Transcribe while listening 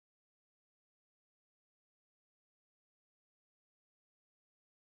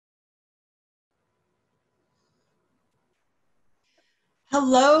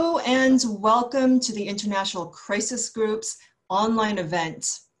Hello and welcome to the International Crisis Group's online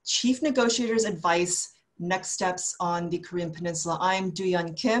event, Chief Negotiators Advice, Next Steps on the Korean Peninsula. I'm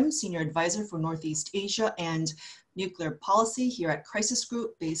Do-Yeon Kim, Senior Advisor for Northeast Asia and Nuclear Policy here at Crisis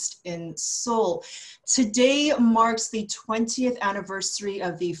Group based in Seoul. Today marks the 20th anniversary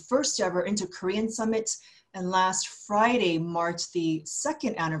of the first ever Inter-Korean Summit, and last Friday marked the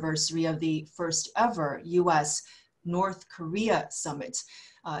second anniversary of the first ever U.S. North Korea summit.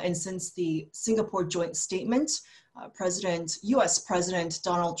 And since the Singapore joint statement, US President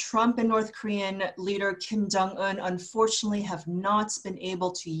Donald Trump and North Korean leader Kim Jong Un unfortunately have not been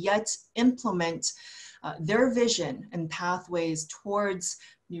able to yet implement their vision and pathways towards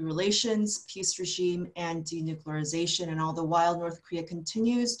new relations, peace regime, and denuclearization. And all the while, North Korea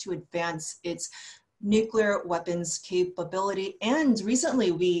continues to advance its nuclear weapons capability. And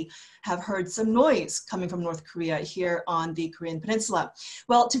recently we have heard some noise coming from North Korea here on the Korean Peninsula.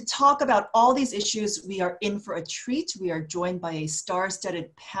 Well, to talk about all these issues, we are in for a treat. We are joined by a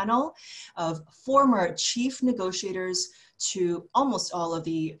star-studded panel of former chief negotiators to almost all of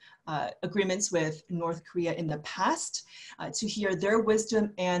the agreements with North Korea in the past to hear their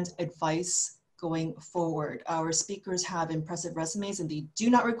wisdom and advice going forward. Our speakers have impressive resumes and they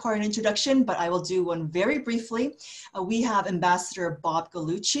do not require an introduction, but I will do one very briefly. We have Ambassador Bob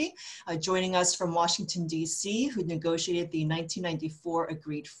Gallucci joining us from Washington, D.C., who negotiated the 1994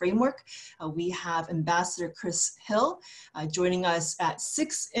 agreed framework. We have Ambassador Chris Hill joining us at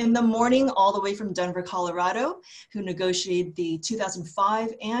 6 in the morning, all the way from Denver, Colorado, who negotiated the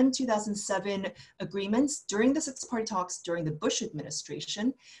 2005 and 2007 agreements during the six-party talks during the Bush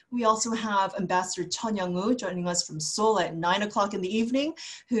administration. We also have Ambassador Chun Young-woo joining us from Seoul at 9 o'clock in the evening,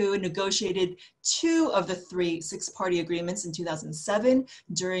 who negotiated 2 of the 3 six-party agreements in 2007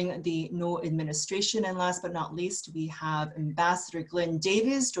 during the No administration. And last but not least, we have Ambassador Glenn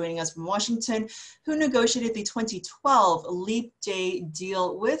Davies joining us from Washington, who negotiated the 2012 Leap Day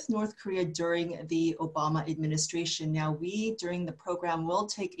deal with North Korea during the Obama administration. Now, we, during the program, will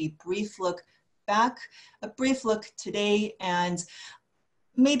take a brief look back, a brief look today, and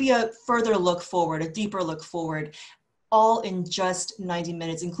maybe a further look forward, a deeper look forward, all in just 90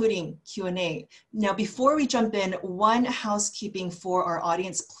 minutes, including Q&A. Now, before we jump in, one housekeeping for our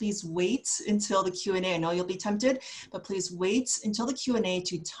audience: please wait until the Q&A. I know you'll be tempted, but please wait until the Q&A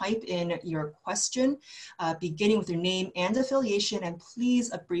to type in your question, beginning with your name and affiliation, and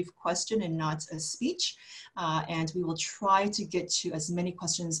please a brief question and not a speech. And we will try to get to as many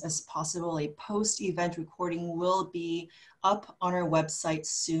questions as possible. A post-event recording will be up on our website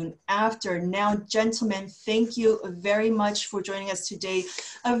soon after. Now, gentlemen, thank you very much for joining us today.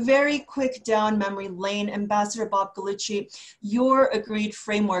 A very quick down memory lane. Ambassador Bob Gallucci, your agreed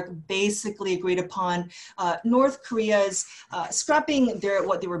framework basically agreed upon North Korea's scrapping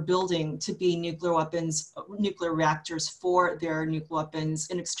what they were building to be nuclear weapons, nuclear reactors for their nuclear weapons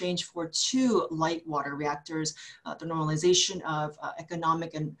in exchange for 2 light water reactors, the normalization of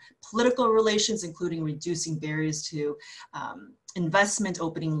economic and political relations, including reducing barriers to investment,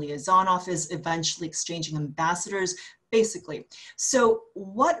 opening liaison office, eventually exchanging ambassadors, basically. So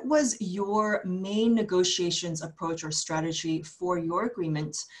what was your main negotiations approach or strategy for your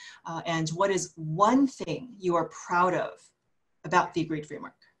agreement? And what is one thing you are proud of about the agreed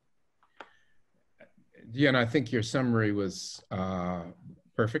framework? Yeah, and I think your summary was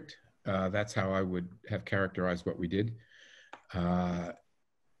perfect. That's how I would have characterized what we did.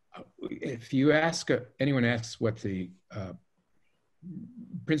 If you ask, anyone asks what the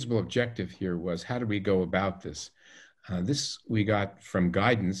principal objective here was, how do we go about this? This we got from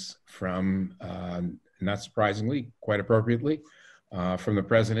guidance from, not surprisingly, quite appropriately, from the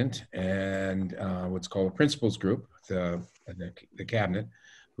president and what's called a principals group, the cabinet,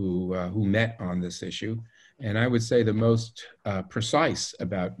 who met on this issue. And I would say the most precise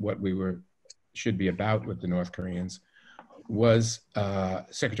about what we should be about with the North Koreans was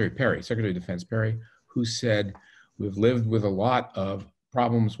Secretary of Defense Perry, who said, we've lived with a lot of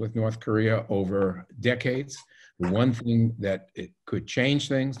problems with North Korea over decades. The one thing that it could change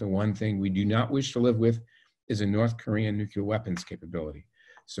things, the one thing we do not wish to live with, is a North Korean nuclear weapons capability.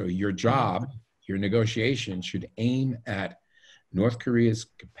 So your job, your negotiation should aim at North Korea's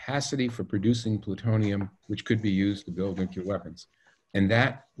capacity for producing plutonium, which could be used to build nuclear weapons. And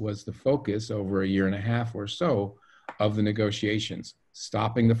that was the focus over a year and a half or so of the negotiations: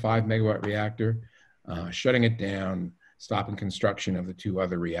 stopping the 5-megawatt reactor, shutting it down, stopping construction of the 2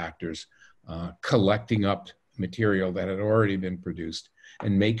 other reactors, collecting up material that had already been produced,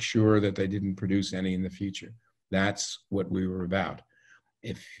 and make sure that they didn't produce any in the future. That's what we were about.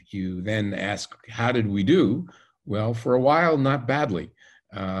 If you then ask, how did we do? Well, for a while, not badly.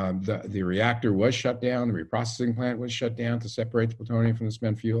 The reactor was shut down, the reprocessing plant was shut down to separate the plutonium from the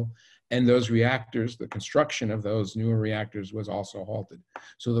spent fuel. And those reactors, the construction of those newer reactors was also halted.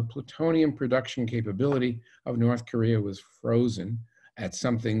 So the plutonium production capability of North Korea was frozen at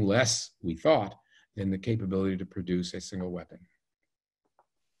something less, we thought, than the capability to produce a single weapon.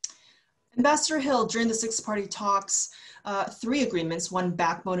 Ambassador Hill, during the six-party talks, 3 agreements, 1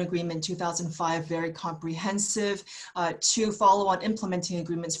 backbone agreement, 2005, very comprehensive, 2 follow-on implementing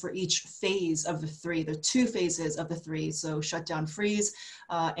agreements for each phase of the 3. There are 2 phases of the 3, so shutdown freeze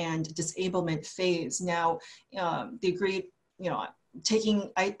and disablement phase. Now, the agreed,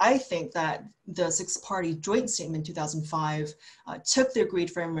 I think that the six-party joint statement 2005 took the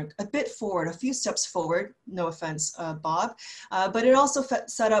agreed framework a bit forward, a few steps forward, no offense, Bob, but it also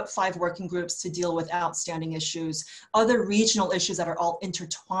set up 5 working groups to deal with outstanding issues, other regional issues that are all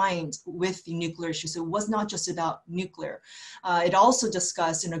intertwined with the nuclear issues. So it was not just about nuclear. It also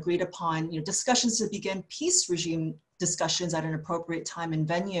discussed and agreed upon discussions to begin peace regime discussions at an appropriate time and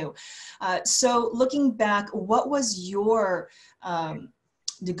venue. So looking back, what was your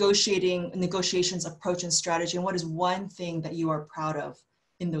negotiations approach and strategy, and what is one thing that you are proud of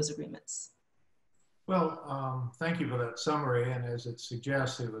in those agreements? Well, thank you for that summary, and as it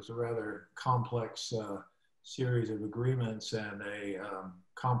suggests, it was a rather complex series of agreements and a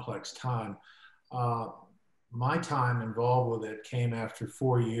complex time. My time involved with it came after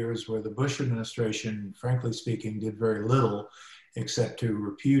 4 years where the Bush administration, frankly speaking, did very little except to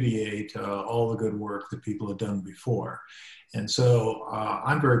repudiate all the good work that people had done before. And so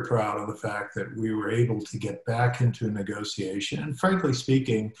I'm very proud of the fact that we were able to get back into a negotiation and, frankly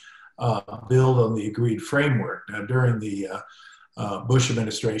speaking, build on the agreed framework. Now, during the Bush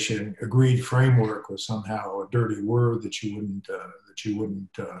administration, agreed framework was somehow a dirty word that you wouldn't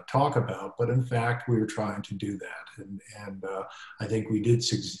talk about, but in fact we were trying to do that, and I think we did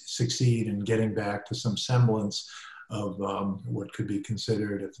succeed in getting back to some semblance of what could be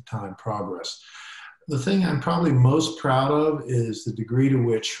considered at the time progress. The thing I'm probably most proud of is the degree to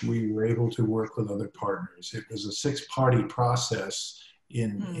which we were able to work with other partners. It was a 6-party process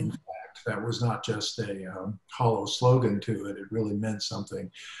in fact. That was not just a hollow slogan to it. It really meant something.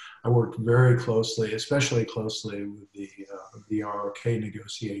 I worked very closely, especially closely with the ROK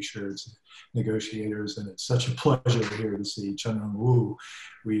negotiators, and it's such a pleasure here to see Chen Hong-woo.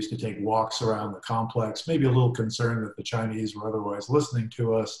 We used to take walks around the complex, maybe a little concerned that the Chinese were otherwise listening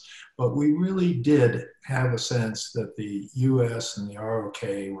to us, but we really did have a sense that the US and the ROK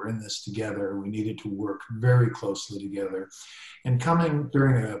were in this together. We needed to work very closely together. And coming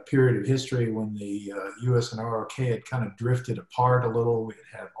during a period of history when the US and ROK had kind of drifted apart a little, we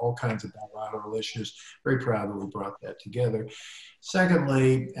had all kinds of bilateral issues, very proud that we brought that together.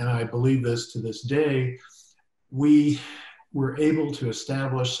 Secondly, and I believe this to this day, we were able to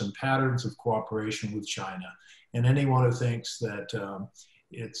establish some patterns of cooperation with China. And anyone who thinks that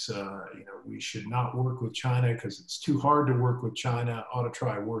we should not work with China because it's too hard to work with China ought to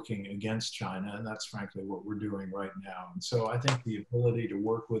try working against China. And that's frankly what we're doing right now. And so I think the ability to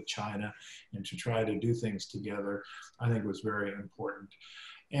work with China and to try to do things together, I think was very important.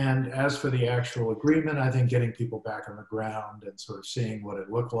 And as for the actual agreement, I think getting people back on the ground and sort of seeing what it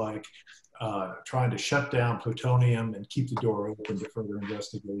looked like, trying to shut down plutonium and keep the door open to further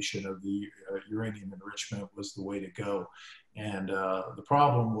investigation of the uranium enrichment was the way to go. And the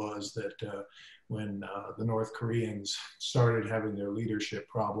problem was that when the North Koreans started having their leadership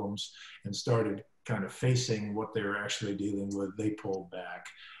problems and started kind of facing what they were actually dealing with, they pulled back.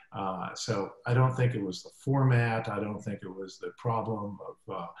 So I don't think it was the format. I don't think it was the problem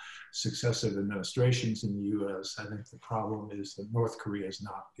of successive administrations in the U.S. I think the problem is that North Korea is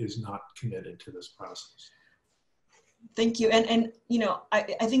not committed to this process. Thank you. And I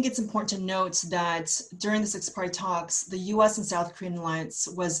think it's important to note that during the 6-party talks, the U.S. and South Korean alliance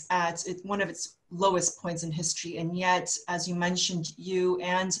was at one of its lowest points in history. And yet, as you mentioned, you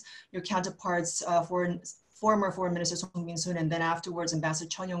and your counterparts, former Foreign Minister Song Min-soon, and then afterwards Ambassador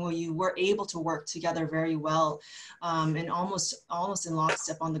Chen Hong-woo, you were able to work together very well and almost in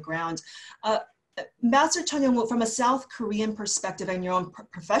lockstep on the ground. Ambassador Chen Hong-woo, from a South Korean perspective and your own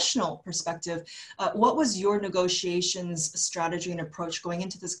professional perspective, what was your negotiations strategy and approach going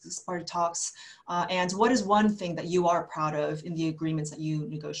into this 6-party talks? And what is one thing that you are proud of in the agreements that you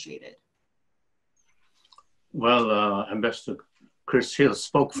negotiated? Well, Ambassador Chris Hill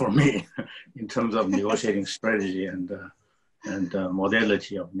spoke for me in terms of negotiating strategy and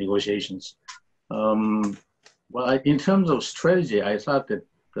modality of negotiations. Well, in terms of strategy, I thought that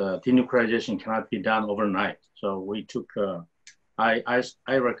denuclearization cannot be done overnight. So we took, I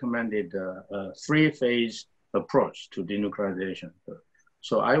recommended a 3-phase approach to denuclearization.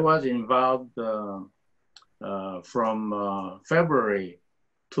 So I was involved from February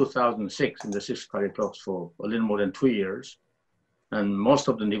 2006 in the six-party talks for a little more than 2 years. And most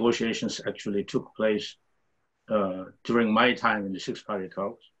of the negotiations actually took place during my time in the six-party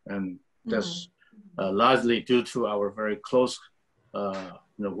talks. And that's largely due to our very close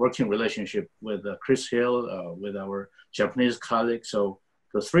working relationship with Chris Hill, with our Japanese colleagues. So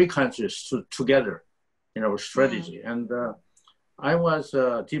the three countries stood together in our strategy. And I was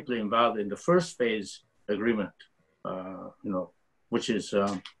deeply involved in the first phase agreement, which is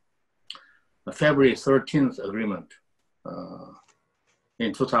the February 13th agreement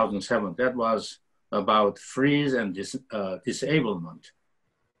in 2007. That was about freeze and disablement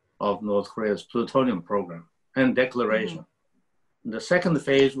of North Korea's plutonium program and declaration. The second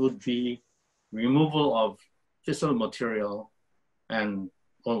phase would be removal of fissile material and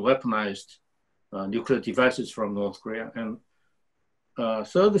all weaponized nuclear devices from North Korea. And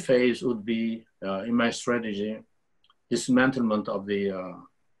third phase would be, in my strategy, dismantlement of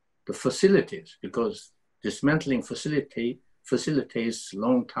the facilities, because dismantling facilitates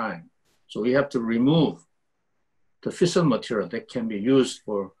long time. So we have to remove the fissile material that can be used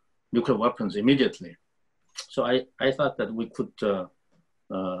for nuclear weapons immediately. So I thought that we could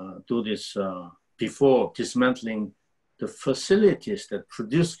do this before dismantling the facilities that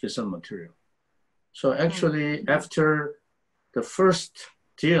produce fissile material. So actually, after the first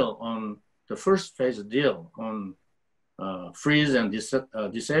deal on the first phase deal on freeze and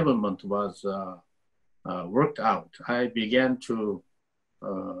disablement was worked out, I began to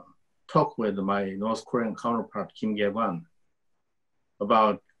talk with my North Korean counterpart, Kim Jong Un,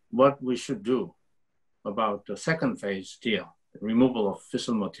 about what we should do about the second phase deal, removal of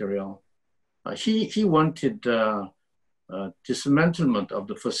fissile material. He wanted dismantlement of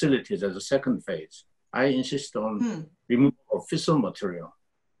the facilities as a second phase. I insist on removal of fissile material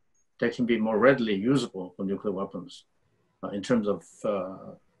that can be more readily usable for nuclear weapons in terms of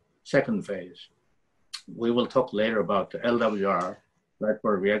second phase. We will talk later about the LWR, light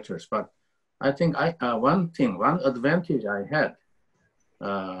water reactors, but I think one advantage I had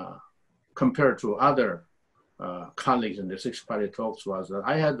compared to other colleagues in the six-party talks was that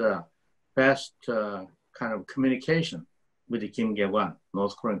I had a fast kind of communication with the Kim Jong Un,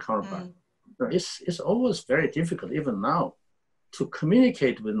 North Korean counterpart. It's always very difficult, even now, to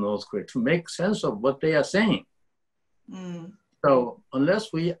communicate with North Korea, to make sense of what they are saying. So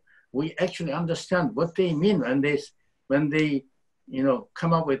unless we actually understand what they mean when they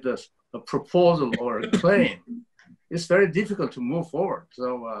come up with a proposal or a claim, it's very difficult to move forward.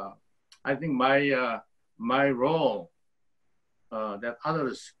 So I think my role that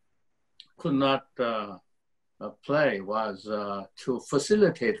others could not play was to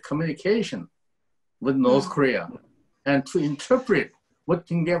facilitate communication with North Korea and to interpret what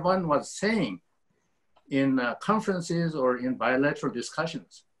Kim Jong Un was saying in conferences or in bilateral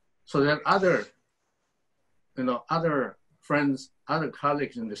discussions, so that other friends, other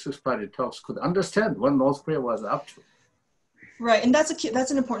colleagues in the six-party talks could understand what North Korea was up to. Right, and that's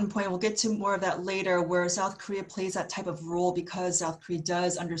an important point. We'll get to more of that later, where South Korea plays that type of role because South Korea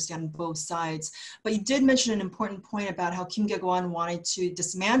does understand both sides. But you did mention an important point about how Kim Jong Un wanted to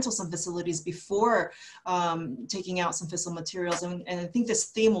dismantle some facilities before taking out some fissile materials, and I think this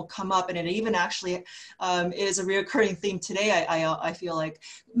theme will come up, and it even actually is a reoccurring theme today. I feel like.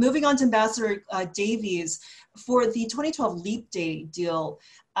 Moving on to Ambassador Davies, for the 2012 Leap Day deal.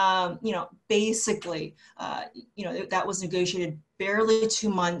 Basically, that was negotiated barely 2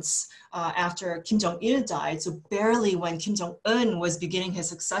 months after Kim Jong Il died, so barely when Kim Jong Un was beginning his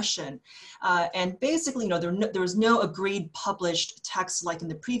succession. And basically, there was no agreed published text like in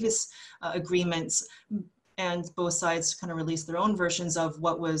the previous agreements. And both sides kind of released their own versions of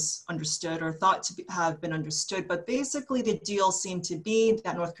what was understood or thought to have been understood. But basically, the deal seemed to be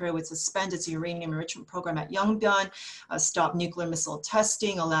that North Korea would suspend its uranium enrichment program at Yongbyon, stop nuclear missile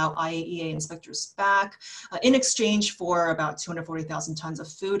testing, allow IAEA inspectors back, in exchange for about 240,000 tons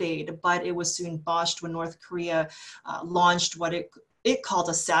of food aid. But it was soon botched when North Korea launched what it called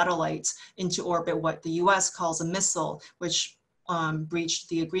a satellite into orbit, what the US calls a missile, which breached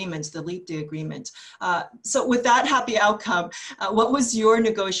the agreement, the Leap Day agreement. So with that happy outcome, what was your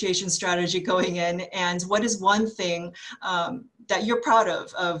negotiation strategy going in, and what is one thing that you're proud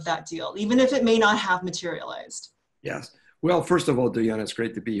of that deal, even if it may not have materialized? Yes. Well, first of all, Diana, it's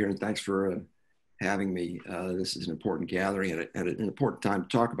great to be here, and thanks for having me. This is an important gathering and an important time to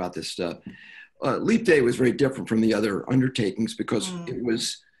talk about this stuff. Leap Day was very different from the other undertakings because it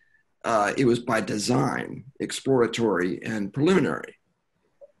was by design exploratory and preliminary.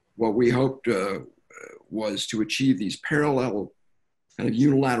 What we hoped was to achieve these parallel kind of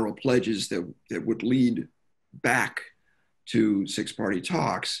unilateral pledges that would lead back to six-party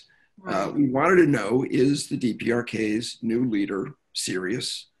talks. Right. We wanted to know, is the DPRK's new leader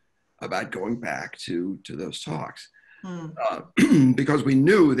serious about going back to those talks? Because we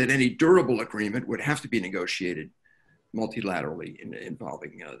knew that any durable agreement would have to be negotiated multilaterally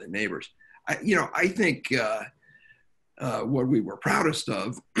involving the neighbors. I think what we were proudest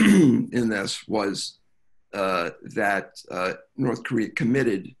of in this was that North Korea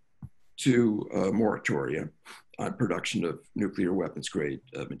committed to a moratorium on production of nuclear weapons grade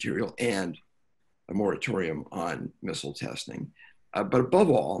material and a moratorium on missile testing. But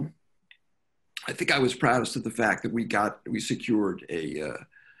above all, I think I was proudest of the fact that we secured a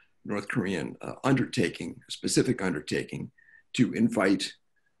North Korean undertaking, a specific undertaking, to invite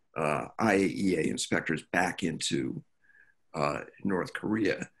IAEA inspectors back into North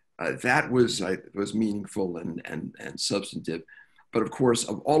Korea. That was meaningful and substantive. But of course,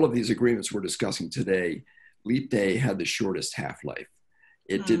 of all of these agreements we're discussing today, Leap Day had the shortest half-life.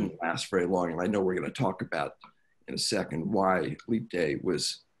 It didn't last very long. And I know we're going to talk about in a second why Leap Day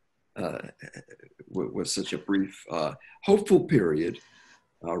was such a brief, hopeful period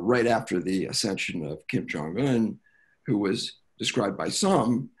right after the ascension of Kim Jong Un, who was described by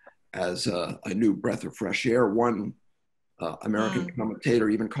some as a new breath of fresh air. One American commentator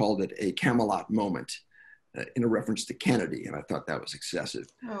even called it a Camelot moment in a reference to Kennedy, and I thought that was excessive.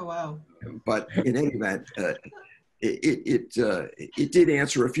 Oh, wow. But in any event, it did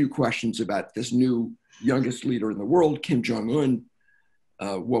answer a few questions about this new youngest leader in the world, Kim Jong Un.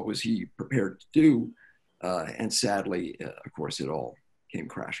 What was he prepared to do? And sadly, of course, it all came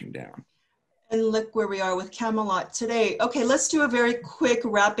crashing down. And look where we are with Camelot today. Okay, let's do a very quick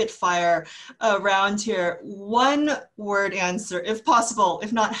rapid fire round here. One word answer, if possible,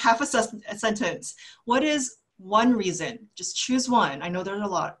 if not half a sentence. What is one reason, just choose one, I know there's a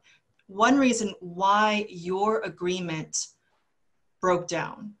lot, one reason why your agreement broke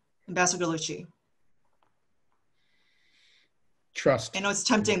down? Ambassador Gallucci. Trust. I know it's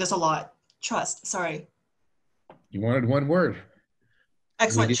tempting, there's a lot. Trust, sorry. You wanted one word.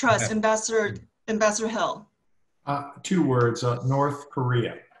 Excellent, trust. Ambassador Hill. 2 words, North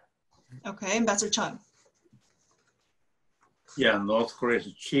Korea. Okay, Ambassador Chung. Yeah, North Korea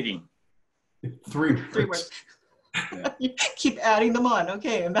is cheating. 3 words. You keep adding them on.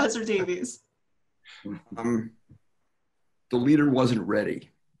 Okay, Ambassador Davies. The leader wasn't ready.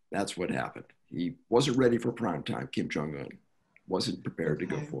 That's what happened. He wasn't ready for prime time. Kim Jong Un wasn't prepared to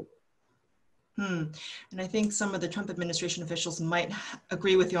go forward. And I think some of the Trump administration officials might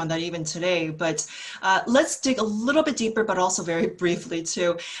agree with you on that even today, but let's dig a little bit deeper, but also very briefly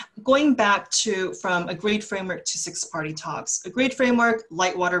too. Going back to from agreed framework to six-party talks. Agreed framework,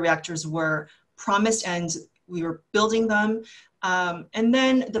 light water reactors were promised and we were building them. And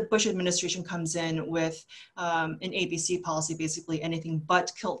then the Bush administration comes in with an ABC policy, basically anything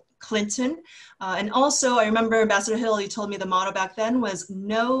but Clinton. And also, I remember Ambassador Hill, you told me the motto back then was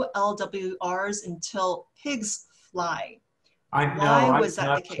no LWRs until pigs fly. Why was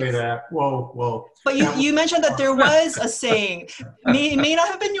that the case? That. Whoa. But you mentioned that there was a saying. It may not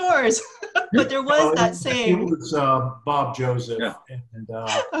have been yours, but there was that saying. It was Bob Joseph, and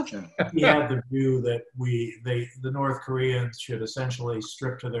Okay. he had the view that the North Koreans should essentially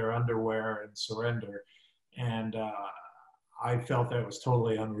strip to their underwear and surrender. And I felt that was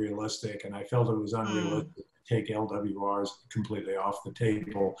totally unrealistic, and I felt it was unrealistic to take LWRs completely off the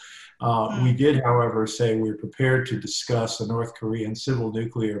table. We did, however, say we're prepared to discuss a North Korean civil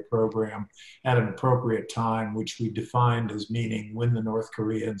nuclear program at an appropriate time, which we defined as meaning when the North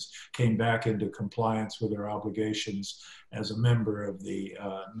Koreans came back into compliance with their obligations as a member of the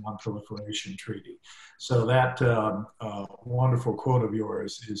Non-Proliferation Treaty. So that wonderful quote of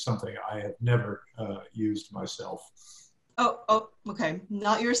yours is something I have never used myself. Oh, okay.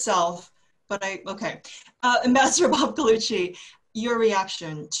 Not yourself, but okay. Ambassador Bob Gallucci, your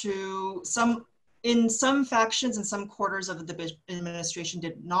reaction to some factions and some quarters of the Bush administration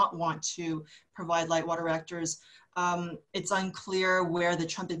did not want to provide light water reactors. It's unclear where the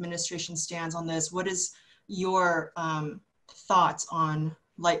Trump administration stands on this. What is your thoughts on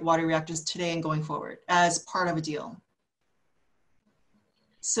light water reactors today and going forward as part of a deal?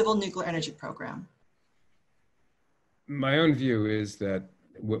 Civil nuclear energy program. My own view is that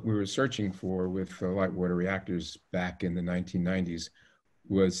what we were searching for with the light water reactors back in the 1990s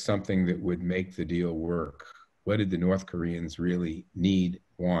was something that would make the deal work. What did the North Koreans really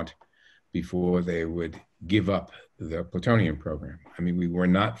want before they would give up the plutonium program? I mean, we were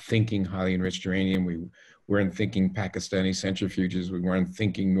not thinking highly enriched uranium. We weren't thinking Pakistani centrifuges. We weren't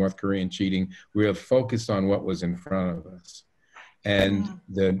thinking North Korean cheating. We were focused on what was in front of us. And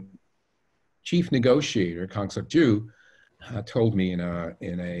the chief negotiator, Kang Suk-ju, told me in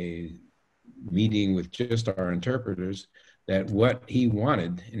a meeting with just our interpreters that what he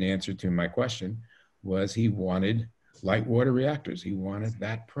wanted, in answer to my question, was he wanted light water reactors. He wanted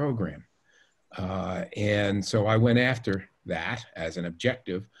that program. And so I went after that as an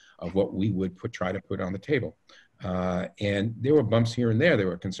objective of what we would try to put on the table. And there were bumps here and there. There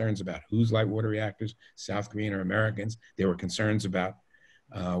were concerns about whose light water reactors, South Korean or Americans. There were concerns about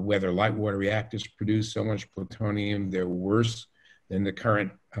whether light water reactors produce so much plutonium they're worse than the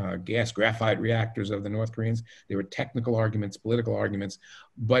current gas graphite reactors of the North Koreans. There were technical arguments, political arguments.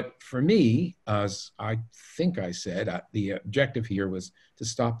 But for me, as I think I said, the objective here was to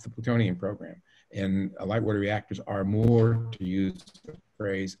stop the plutonium program. And light water reactors are more, to use the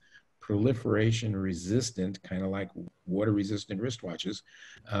phrase, proliferation resistant, kind of like water resistant wristwatches,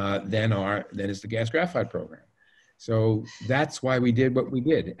 than is the gas graphite program. So that's why we did what we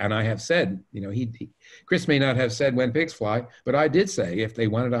did. And I have said, you know, Chris may not have said when pigs fly, but I did say if they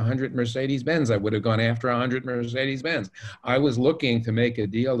wanted 100 Mercedes-Benz, I would have gone after 100 Mercedes-Benz. I was looking to make a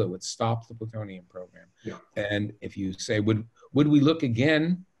deal that would stop the plutonium program. Yeah. And if you say, would we look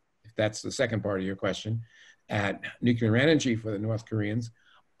again, if that's the second part of your question, at nuclear energy for the North Koreans,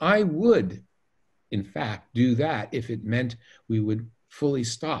 I would, in fact, do that if it meant we would fully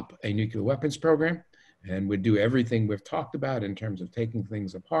stop a nuclear weapons program and would do everything we've talked about in terms of taking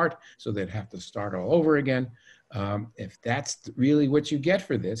things apart so they'd have to start all over again. If that's really what you get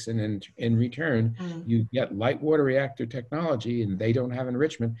for this, and in return, you get light water reactor technology and they don't have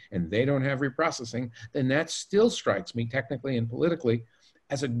enrichment and they don't have reprocessing, then that still strikes me technically and politically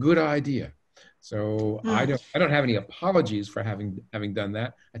as a good idea. So I don't have any apologies for having done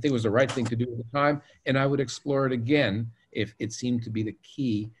that. I think it was the right thing to do at the time, and I would explore it again if it seemed to be the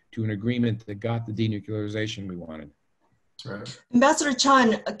key to an agreement that got the denuclearization we wanted. Right. Ambassador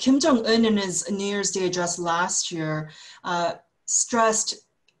Chan, Kim Jong Un in his New Year's Day address last year stressed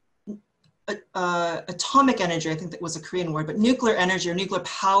atomic energy, I think that was a Korean word, but nuclear energy or nuclear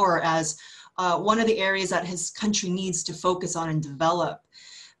power as one of the areas that his country needs to focus on and develop.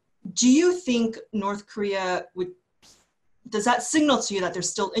 Do you think North Korea does that signal to you that they're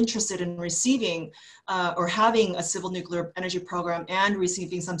still interested in receiving or having a civil nuclear energy program and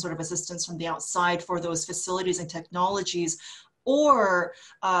receiving some sort of assistance from the outside for those facilities and technologies? Or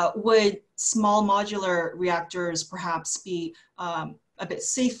would small modular reactors perhaps be a bit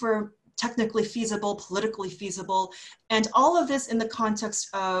safer, technically feasible, politically feasible? And all of this in the context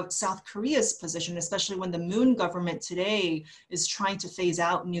of South Korea's position, especially when the Moon government today is trying to phase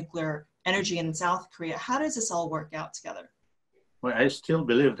out nuclear energy in South Korea. How does this all work out together? Well, I still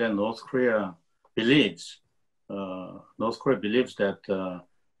believe that North Korea believes that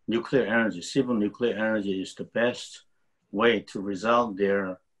nuclear energy, civil nuclear energy, is the best way to resolve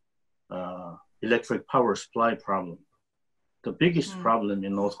their electric power supply problem. The biggest problem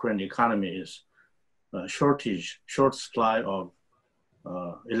in North Korean economy is short supply of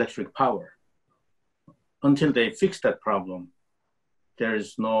electric power. Until they fix that problem, there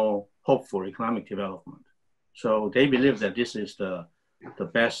is no hope for economic development. So they believe that this is the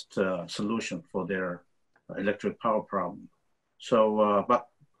best solution for their electric power problem. So, but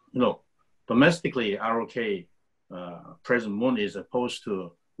you know, domestically, ROK, President Moon is opposed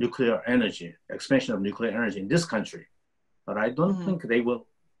to nuclear energy, expansion of nuclear energy in this country. But I don't think they will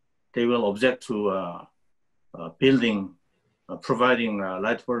object to providing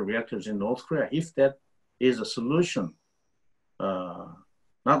light water reactors in North Korea if that is a solution,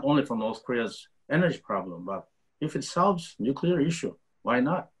 not only for North Korea's energy problem, but if it solves nuclear issue, why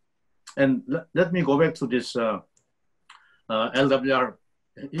not? And let me go back to this LWR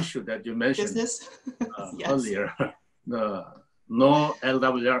issue that you mentioned yes. Earlier. No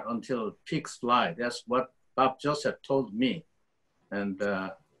LWR until pigs fly. That's what Bob Joseph told me. And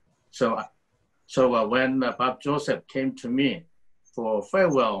so when Bob Joseph came to me for a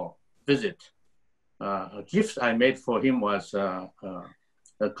farewell visit, a gift I made for him was a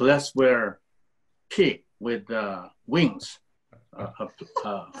glassware pig with wings, a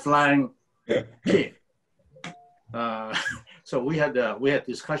flying pig. So we had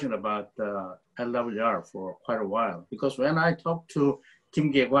discussion about LWR for quite a while, because when I talked to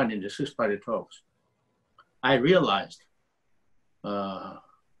Kim Jong Un in the six-party talks, I realized that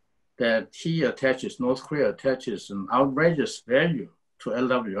North Korea attaches an outrageous value to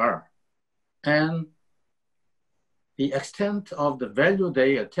LWR, and the extent of the value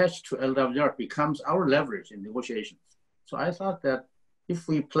they attach to LWR becomes our leverage in negotiations. So I thought that if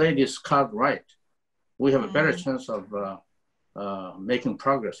we play this card right, we have a better chance of making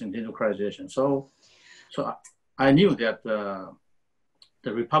progress in denuclearization. So I knew that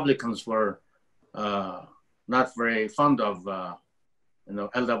the Republicans were not very fond of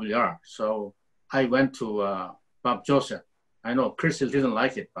LWR. So I went to Bob Joseph. I know Chris didn't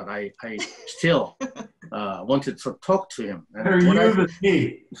like it, but I still wanted to talk to him. And you than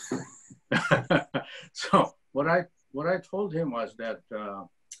me. So what I told him was that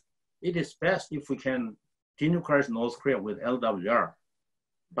it is best if we can denuclearize North Korea with LWR.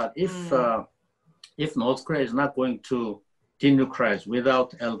 But if North Korea is not going to denuclearize without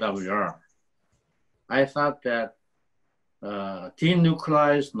LWR, I thought that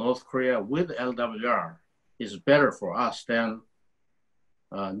denuclearize North Korea with LWR is better for us than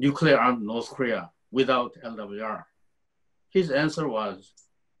nuclear-armed North Korea without LWR. His answer was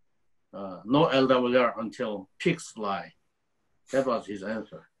no LWR until pigs fly. That was his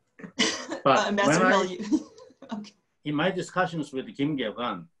answer. But okay. In my discussions with Kim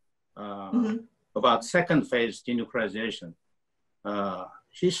Jong Un about second phase denuclearization,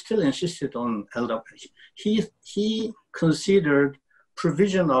 he still insisted on LWR. He considered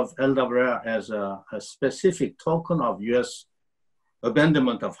provision of LWR as a specific token of U.S.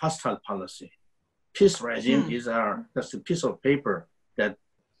 abandonment of hostile policy. Peace regime is just a piece of paper that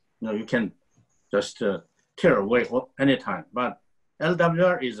you can just tear away anytime. But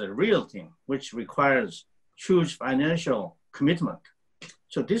LWR is a real thing, which requires huge financial commitment.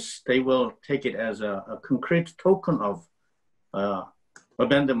 So this, they will take it as a concrete token of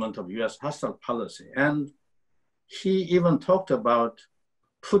abandonment of U.S. hostile policy. And he even talked about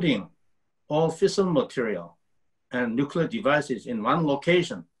putting all fissile material and nuclear devices in one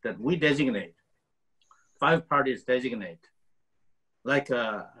location that we designate, 5 parties designate, like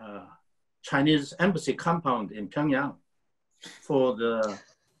a Chinese embassy compound in Pyongyang for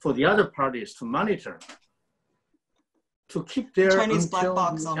the other parties to monitor, to keep their Chinese black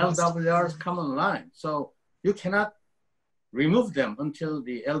box LWRs come online. So you cannot remove them until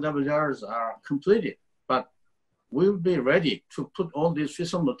the LWRs are completed. But we'll be ready to put all this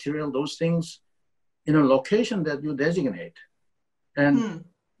fissile material, those things, in a location that you designate. And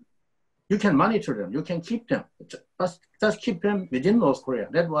you can monitor them, you can keep them. Just keep them within North Korea.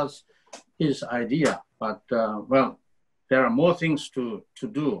 That was his idea. But well, there are more things to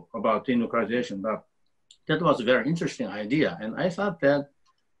do about denuclearization, but that was a very interesting idea. And I thought that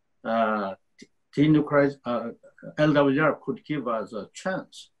LWR could give us a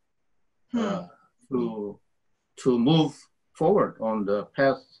chance to move forward on the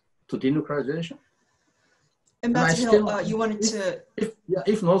path to denuclearization. Ambassador Hill, you wanted to...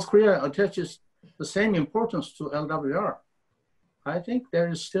 If North Korea attaches the same importance to LWR, I think there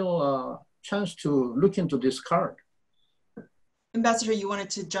is still a chance to look into this card. Ambassador, you wanted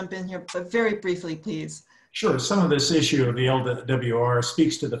to jump in here, but very briefly, please. Sure. Some of this issue of the LWR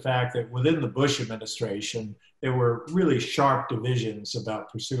speaks to the fact that within the Bush administration, there were really sharp divisions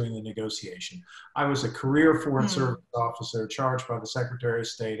about pursuing the negotiation. I was a career Foreign Service officer charged by the Secretary of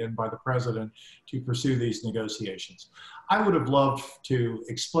State and by the President to pursue these negotiations. I would have loved to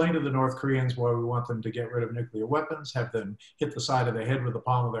explain to the North Koreans why we want them to get rid of nuclear weapons, have them hit the side of the head with the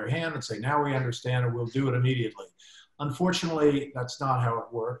palm of their hand and say, now we understand and we'll do it immediately. Unfortunately, that's not how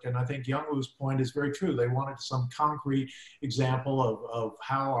it worked. And I think Young-Woo's point is very true. They wanted some concrete example of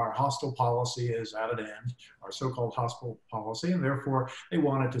how our hostile policy is at an end, our so-called hostile policy, and therefore they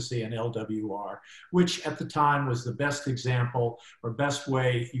wanted to see an LWR, which at the time was the best example or best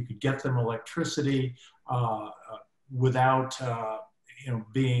way you could get them electricity without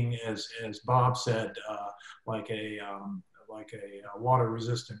being, as Bob said, like a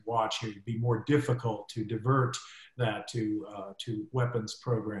water-resistant watch. It would be more difficult to divert that to weapons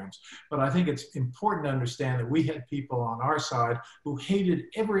programs. But I think it's important to understand that we had people on our side who hated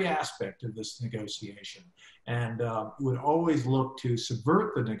every aspect of this negotiation and would always look to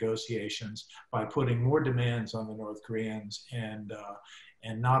subvert the negotiations by putting more demands on the North Koreans and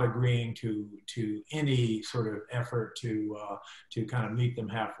not agreeing to any sort of effort to kind of meet them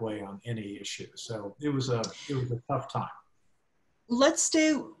halfway on any issue. So it was a tough time. Let's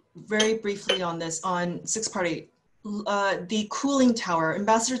stay very briefly on this, on Six-Party. The cooling tower,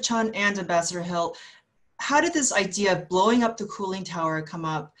 Ambassador Chun and Ambassador Hill, how did this idea of blowing up the cooling tower come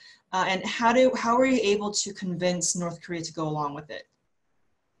up? And how were you able to convince North Korea to go along with it?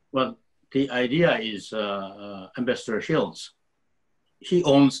 Well, the idea is Ambassador Hill's. He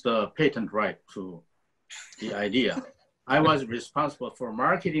owns the patent right to the idea. I was responsible for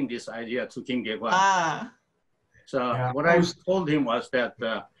marketing this idea to Kim Jong Un. So what I told him was that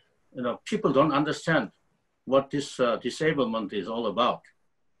people don't understand what this disablement is all about.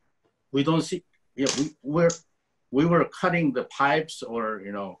 We don't see yeah, we were cutting the pipes or,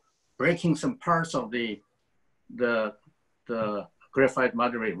 you know, breaking some parts of the graphite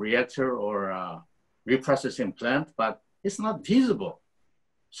moderate reactor or reprocessing plant, but it's not feasible.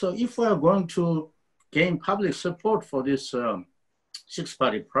 So if we are going to gain public support for this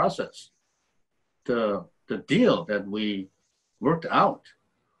six-party process, the deal that we worked out,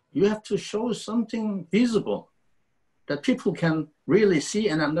 you have to show something feasible that people can really see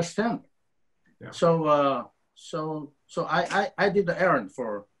and understand. Yeah. So I did the errand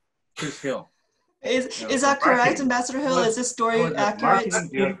for Chris Hill. Is that correct, Ambassador Hill? Is this story accurate?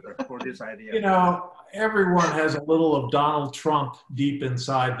 For this idea. You know, everyone has a little of Donald Trump deep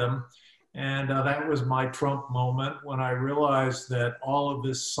inside them. And that was my Trump moment when I realized that all of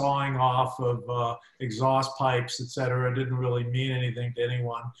this sawing off of exhaust pipes, et cetera, didn't really mean anything to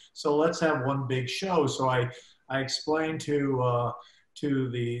anyone. So let's have one big show. So I explained to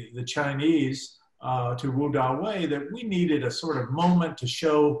the Chinese, to Wu Dawei, that we needed a sort of moment to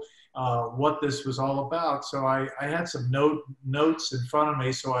show what this was all about. So I had some notes in front of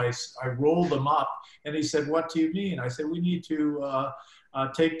me, so I rolled them up, and he said, "What do you mean?" I said, "We need to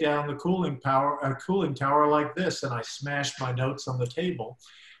take down the cooling tower like this," and I smashed my notes on the table,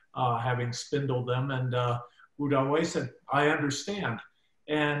 having spindled them, and Wu Dawei said, "I understand."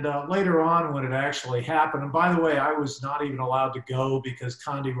 And later on, when it actually happened, and by the way, I was not even allowed to go because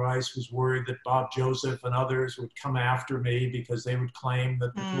Condi Rice was worried that Bob Joseph and others would come after me because they would claim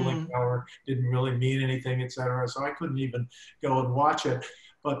that the cooling tower didn't really mean anything, et cetera. So I couldn't even go and watch it.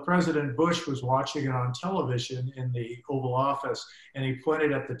 But President Bush was watching it on television in the Oval Office, and he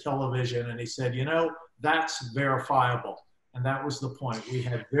pointed at the television and he said, "You know, that's verifiable." And that was the point. We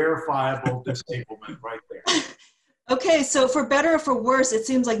had verifiable disablement right there. Okay, so for better or for worse, it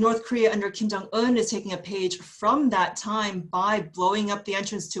seems like North Korea under Kim Jong Un is taking a page from that time by blowing up the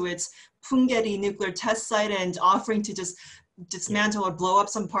entrance to its Punggye nuclear test site and offering to just dismantle or blow up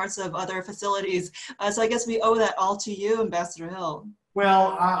some parts of other facilities. So I guess we owe that all to you, Ambassador Hill.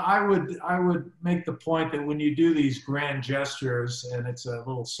 Well, I would make the point that when you do these grand gestures and it's a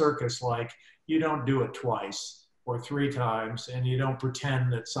little circus-like, you don't do it twice or three times, and you don't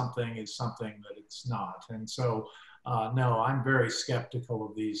pretend that something is something that it's not. And so, no, I'm very skeptical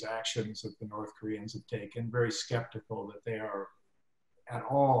of these actions that the North Koreans have taken, very skeptical that they are at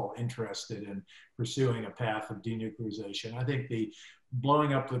all interested in pursuing a path of denuclearization. I think the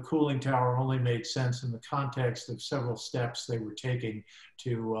blowing up the cooling tower only made sense in the context of several steps they were taking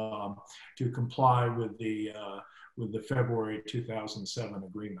to comply with the February 2007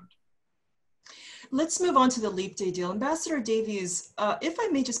 agreement. Let's move on to the Leap Day deal. Ambassador Davies, if I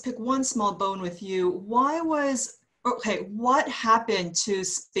may just pick one small bone with you, what happened to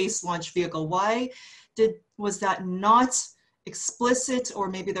Space Launch Vehicle? Why was that not explicit, or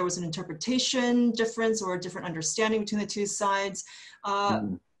maybe there was an interpretation difference or a different understanding between the two sides?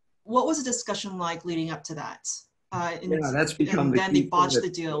 What was the discussion like leading up to that? That's become and then they botched the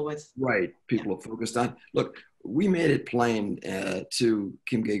deal with... Right, people have focused on. Look, we made it plain to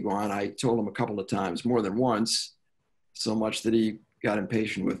Kim Jong Un. I told him a couple of times, more than once, so much that he got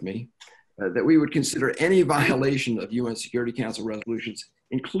impatient with me, that we would consider any violation of UN Security Council resolutions,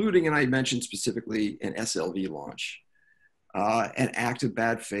 including, and I mentioned specifically, an SLV launch, an act of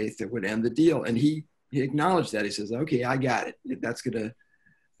bad faith that would end the deal. And he acknowledged that. He says, "Okay, I got it. That's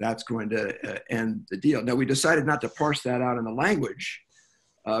going to end the deal." Now, we decided not to parse that out in the language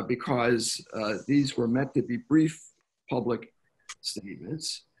because these were meant to be brief public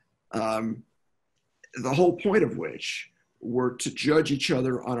statements, the whole point of which were to judge each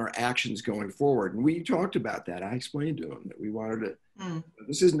other on our actions going forward. And we talked about that. I explained to him that we wanted to,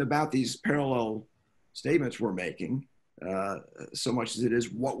 this isn't about these parallel statements we're making so much as it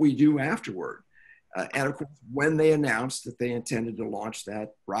is what we do afterward. And of course, when they announced that they intended to launch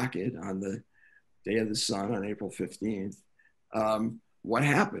that rocket on the Day of the Sun on April 15th, what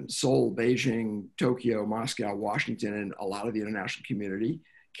happened? Seoul, Beijing, Tokyo, Moscow, Washington, and a lot of the international community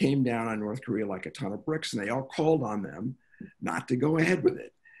came down on North Korea like a ton of bricks, and they all called on them not to go ahead with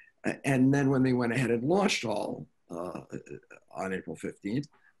it. And then when they went ahead and launched all on April 15th,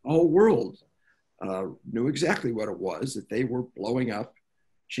 the whole world knew exactly what it was, that they were blowing up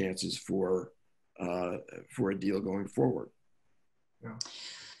chances for a deal going forward. Yeah.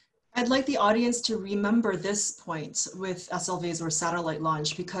 I'd like the audience to remember this point with SLVs or satellite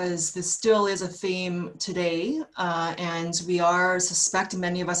launch, because this still is a theme today. And we are suspecting,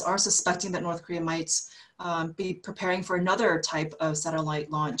 many of us are suspecting, that North Korea might be preparing for another type of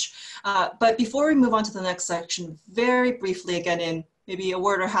satellite launch. But before we move on to the next section, very briefly, again, in maybe a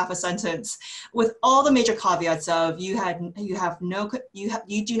word or half a sentence, with all the major caveats of you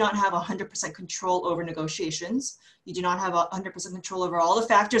do not have 100% control over negotiations. You do not have 100% control over all the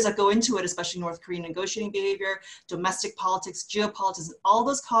factors that go into it, especially North Korean negotiating behavior, domestic politics, geopolitics, all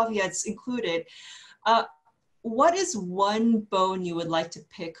those caveats included. What is one bone you would like to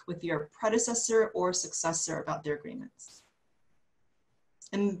pick with your predecessor or successor about their agreements?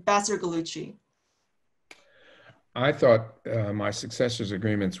 Ambassador Gallucci. I thought my successor's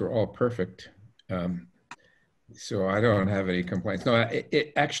agreements were all perfect. So I don't have any complaints. No,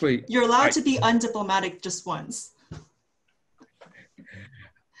 it actually— You're allowed to be undiplomatic just once.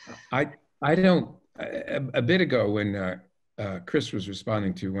 I don't— a bit ago when Chris was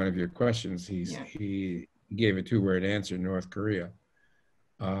responding to one of your questions, he gave a two-word answer, North Korea.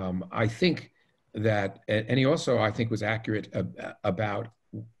 I think that, and he also, I think, was accurate about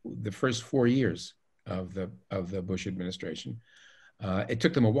the first 4 years of the Bush administration. It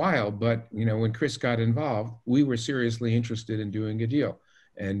took them a while, but when Chris got involved, we were seriously interested in doing a deal.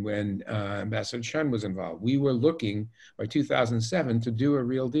 And when Ambassador Chun was involved, we were looking by 2007 to do a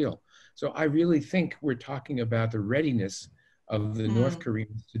real deal. So I really think we're talking about the readiness of the North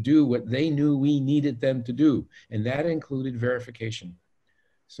Koreans to do what they knew we needed them to do, and that included verification.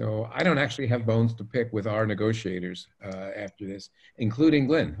 So I don't actually have bones to pick with our negotiators after this, including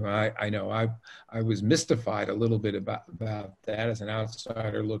Glenn. I know I was mystified a little bit about that as an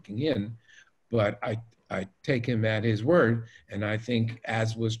outsider looking in, but I take him at his word, and I think,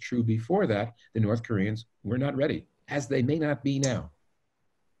 as was true before that, the North Koreans were not ready, as they may not be now.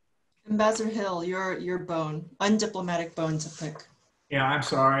 Ambassador Hill, your bone, undiplomatic bone to pick. Yeah, I'm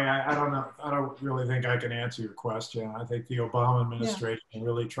sorry. I don't know. I don't really think I can answer your question. I think the Obama administration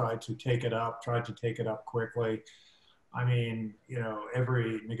really tried to take it up quickly. I mean,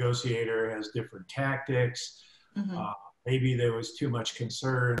 every negotiator has different tactics. Maybe there was too much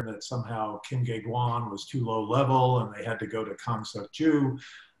concern that somehow Kim Jong Un was too low level and they had to go to Kang Seok-ju.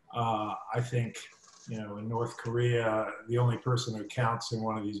 I think, in North Korea, the only person who counts in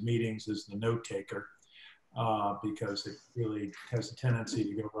one of these meetings is the note taker. Because it really has a tendency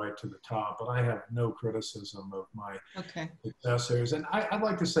to go right to the top. But I have no criticism of my successors. And I'd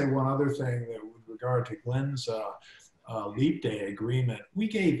like to say one other thing that with regard to Glenn's Leap Day agreement, we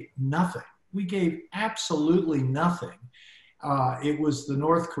gave nothing. We gave absolutely nothing. It was the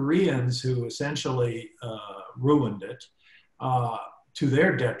North Koreans who essentially ruined it to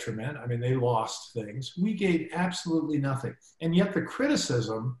their detriment. I mean, they lost things. We gave absolutely nothing. And yet the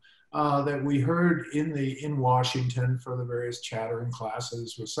criticism that we heard in Washington for the various chattering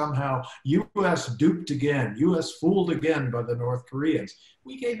classes was somehow U.S. duped again, U.S. fooled again by the North Koreans.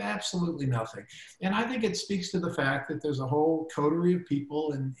 We gave absolutely nothing. And I think it speaks to the fact that there's a whole coterie of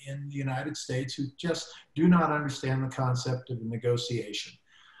people in the United States who just do not understand the concept of negotiation.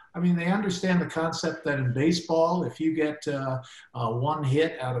 I mean, they understand the concept that in baseball, if you get one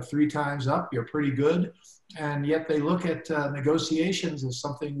hit out of 3 times up, you're pretty good. And yet they look at negotiations as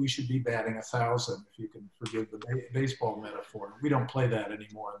something we should be batting 1,000, if you can forgive the baseball metaphor. We don't play that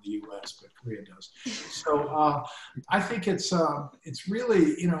anymore in the U.S., but Korea does. So I think it's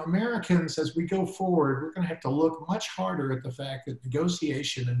really, Americans, as we go forward, we're going to have to look much harder at the fact that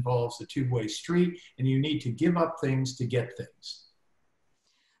negotiation involves a two-way street, and you need to give up things to get things.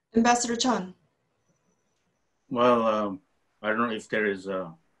 Ambassador Chun. Well, I don't know if there is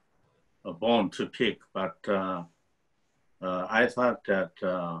a bone to pick, but I thought that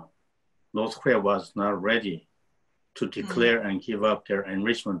North Korea was not ready to declare and give up their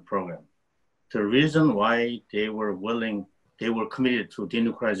enrichment program. The reason why they were committed to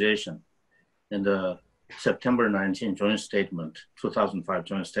denuclearization in the September 19 joint statement, 2005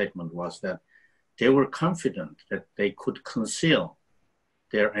 joint statement, was that they were confident that they could conceal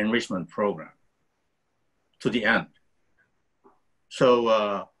their enrichment program to the end.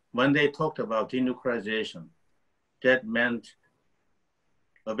 So when they talked about denuclearization, that meant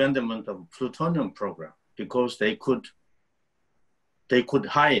abandonment of plutonium program, because they could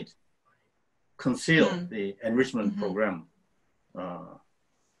hide, conceal the enrichment program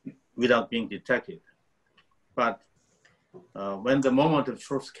without being detected. But when the moment of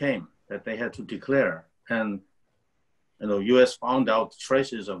truth came that they had to declare, and U.S. found out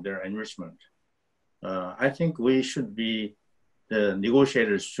traces of their enrichment, I think the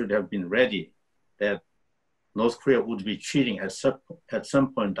negotiators should have been ready that North Korea would be cheating at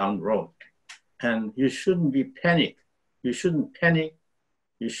some point down the road. And you shouldn't be panic. You shouldn't panic.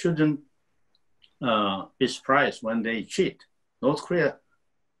 You shouldn't be surprised when they cheat. North Korea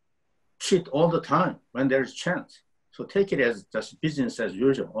cheat all the time when there's a chance. So take it as just business as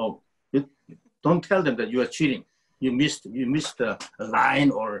usual. Oh, don't tell them that you are cheating. missed a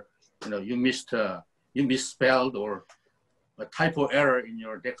line, or you misspelled, or a typo error in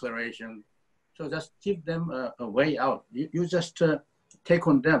your declaration. So just give them a way out. You just take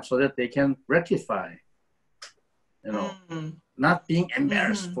on them so that they can rectify. Not being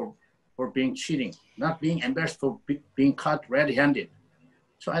embarrassed for being cheating, not being embarrassed for being caught red-handed.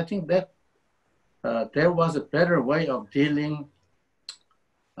 So I think that there was a better way of dealing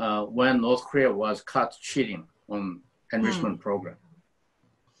when North Korea was caught cheating on enrichment program.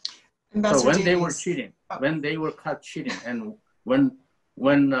 So when they were cheating, when they were caught cheating, and when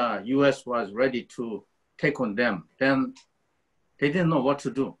U.S. was ready to take on them, then they didn't know what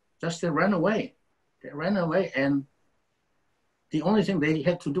to do. Just they ran away. They ran away, and the only thing they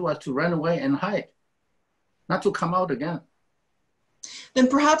had to do was to run away and hide, not to come out again. Then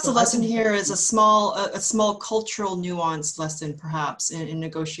perhaps the lesson here is a small cultural nuance lesson, perhaps, in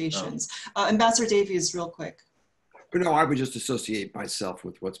negotiations. Ambassador Davies, real quick. No, I would just associate myself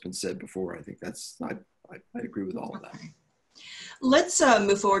with what's been said before. I think I agree with all of that. Let's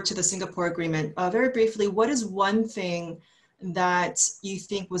move forward to the Singapore Agreement. Very briefly, what is one thing that you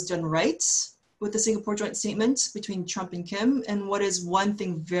think was done right with the Singapore joint statement between Trump and Kim? And what is one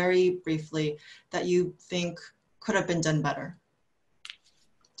thing, very briefly, that you think could have been done better?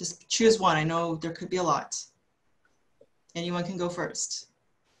 Just choose one. I know there could be a lot. Anyone can go first.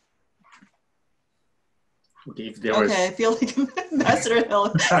 Okay, I feel like Ambassador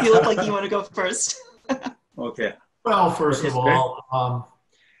Hill, you look like you want to go first. Okay. Well, first of all,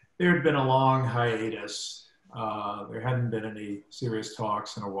 there had been a long hiatus. There hadn't been any serious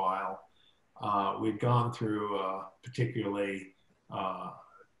talks in a while. We'd gone through a particularly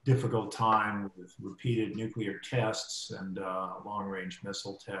difficult time with repeated nuclear tests and long-range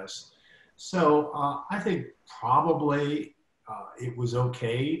missile tests. So I think probably it was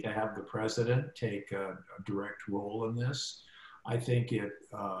okay to have the president take a direct role in this. I think it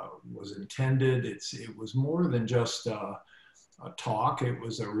was intended. It was more than just a talk. It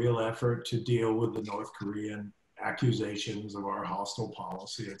was a real effort to deal with the North Korean accusations of our hostile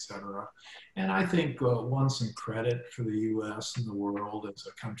policy, et cetera. And I think won some credit for the U.S. and the world as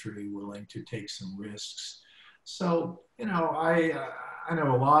a country willing to take some risks. So, I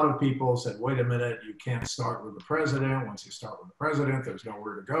know a lot of people said, wait a minute, you can't start with the president. Once you start with the president, there's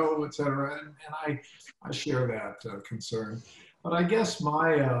nowhere to go, et cetera. And I share that concern. But I guess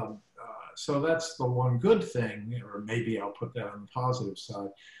so that's the one good thing, or maybe I'll put that on the positive side.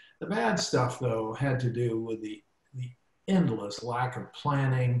 The bad stuff, though, had to do with the endless lack of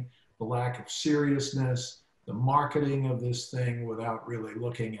planning, the lack of seriousness, the marketing of this thing without really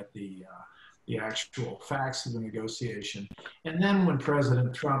looking at the actual facts of the negotiation. And then when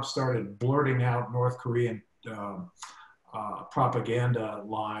President Trump started blurting out North Korean propaganda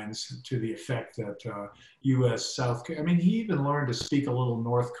lines to the effect that U.S. he even learned to speak a little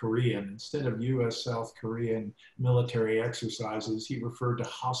North Korean. Instead of U.S. South Korean military exercises, he referred to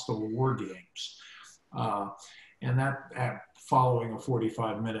hostile war games. And that following a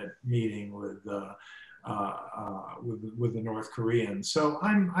 45-minute meeting with the North Koreans. So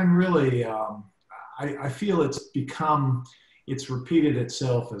I'm really, I feel it's repeated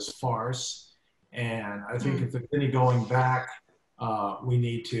itself as farce. And I think if there's any going back, we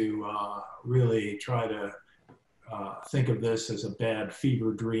need to really try to think of this as a bad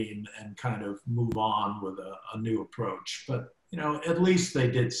fever dream and kind of move on with a new approach. But, at least they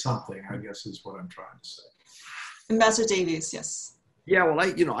did something, I guess is what I'm trying to say. Ambassador Davies, yes. Yeah, well,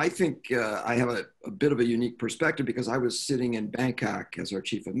 I think I have a bit of a unique perspective because I was sitting in Bangkok as our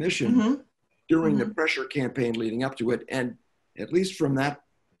chief of mission during the pressure campaign leading up to it. And at least from the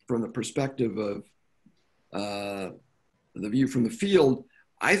perspective of the view from the field,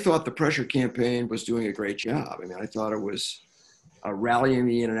 I thought the pressure campaign was doing a great job. I thought it was rallying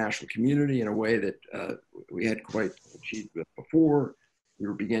the international community in a way that we hadn't quite achieved before. We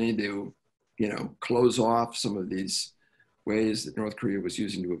were beginning to, close off some of these ways that North Korea was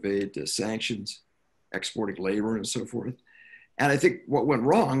using to evade sanctions, exporting labor and so forth. And I think what went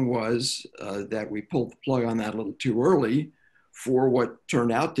wrong was that we pulled the plug on that a little too early for what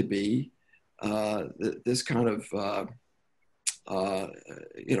turned out to be this kind of,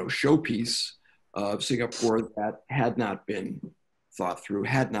 showpiece of Singapore that had not been thought through,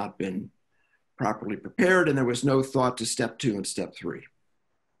 had not been properly prepared, and there was no thought to step 2 and step 3.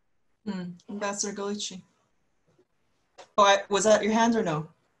 Ambassador Golici. Was that your hand or no?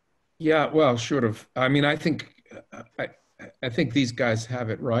 Yeah, well, sort of. I think I think these guys have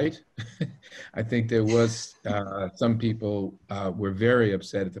it right. I think there was some people were very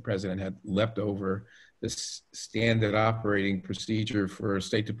upset if the president had leapt over this standard operating procedure for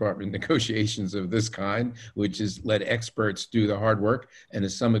State Department negotiations of this kind, which is let experts do the hard work, and the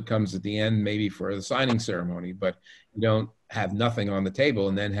summit comes at the end, maybe for the signing ceremony, but you don't have nothing on the table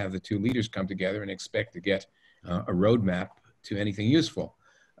and then have the two leaders come together and expect to get a roadmap to anything useful.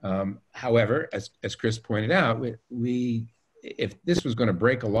 However, as Chris pointed out, if this was going to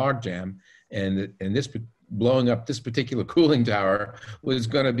break a logjam and this blowing up this particular cooling tower was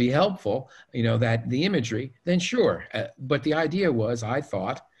going to be helpful, you know, that the imagery, then sure. But the idea was, I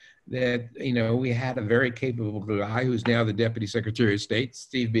thought, that, you know, we had a very capable guy who's now the Deputy Secretary of State,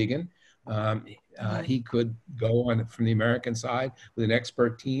 Steve Biegun. He could go on from the American side with an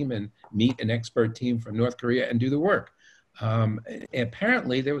expert team and meet an expert team from North Korea and do the work.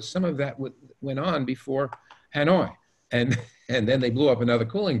 Apparently, there was some of that went on before Hanoi, and then they blew up another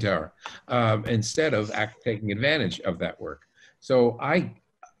cooling tower instead of taking advantage of that work. So I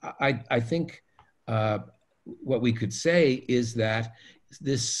think what we could say is that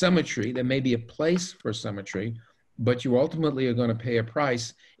this symmetry, there may be a place for symmetry, but you ultimately are going to pay a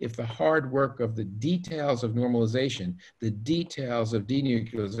price if the hard work of the details of normalization, the details of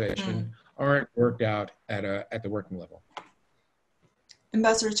denuclearization aren't worked out at the working level.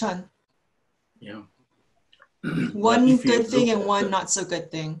 Ambassador Chen. Yeah. One good thing and one not so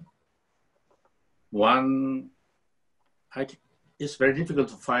good thing. One, it's very difficult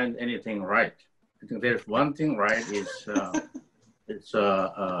to find anything right. I think there's one thing right is it's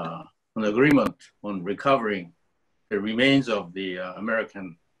an agreement on recovering the remains of the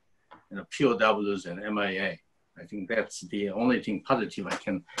American POWs and MIA. I think that's the only thing positive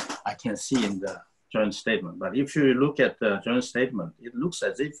I can see in the joint statement. But if you look at the joint statement, it looks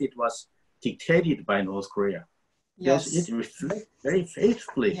as if it was dictated by North Korea. Yes. It reflects very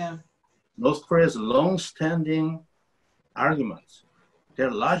faithfully North Korea's long-standing arguments. Their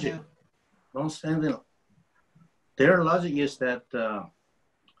logic, long-standing. Their logic is that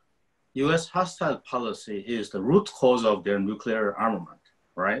U.S. hostile policy is the root cause of their nuclear armament,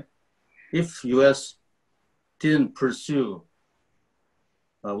 right? If U.S. didn't pursue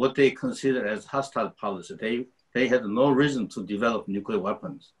what they consider as hostile policy, they had no reason to develop nuclear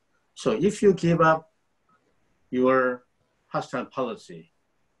weapons. So if you give up your hostile policy,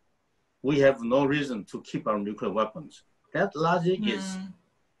 we have no reason to keep our nuclear weapons. That logic is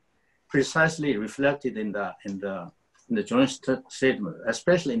precisely reflected in the joint statement,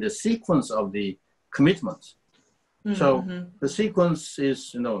 especially in the sequence of the commitments. So the sequence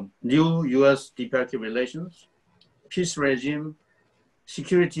is, new U.S. DPRK relations, peace regime,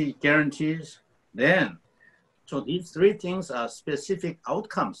 security guarantees, then. So these three things are specific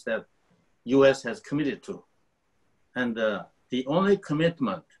outcomes that U.S. has committed to. And the only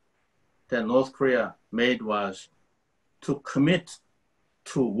commitment that North Korea made was to commit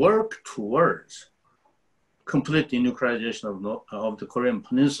to work towards complete denuclearization of the Korean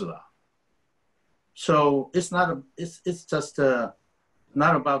Peninsula. So it's just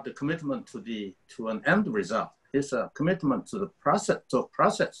not about the commitment to an end result. It's a commitment to the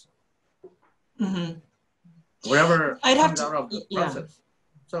process. Whatever comes out of the process.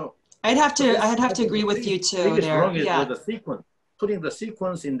 So I'd have to agree with you too there. Wrong is with the sequence, putting the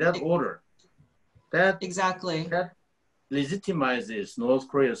sequence in that order. That legitimizes North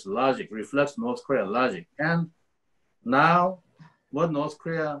Korea's logic, reflects North Korea's logic. And now what North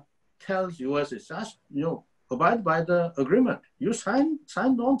Korea tells US is just, abide by the agreement. You signed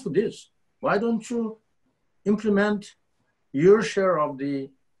on to this. Why don't you implement your share of the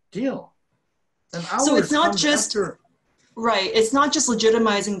deal? And so it's not just, right, it's not just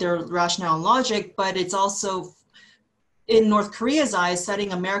legitimizing their rationale and logic, but it's also, in North Korea's eyes,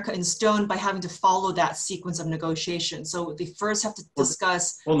 setting America in stone by having to follow that sequence of negotiations. So they first have to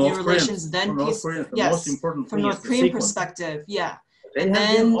discuss the relations, then peace. Yes, from North Korean perspective, and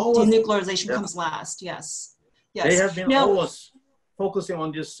then denuclearization comes last. Yes. They have been always focusing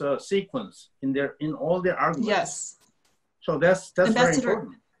on this sequence in all their arguments. Yes. So that's very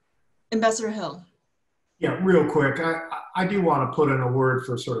important. Ambassador Hill. Yeah, real quick, I do want to put in a word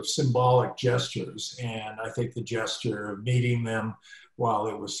for sort of symbolic gestures, and I think the gesture of meeting them, while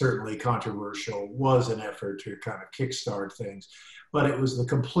it was certainly controversial, was an effort to kind of kickstart things, but it was the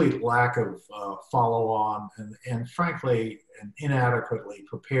complete lack of follow-on and frankly, an inadequately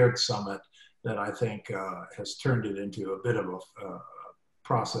prepared summit that I think has turned it into a bit of a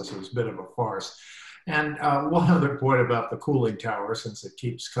process, it was a bit of a farce. And one other point about the cooling tower, since it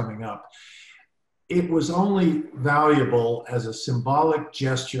keeps coming up. it was only valuable as a symbolic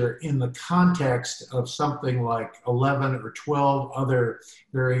gesture in the context of something like 11 or 12 other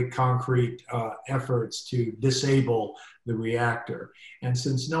very concrete efforts to disable the reactor. And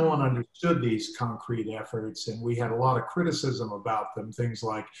since no one understood these concrete efforts, and we had a lot of criticism about them, things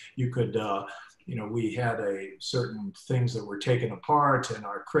like you could, we had certain things that were taken apart, and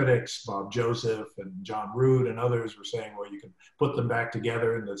our critics, Bob Joseph and John Rood and others, were saying, well, you can put them back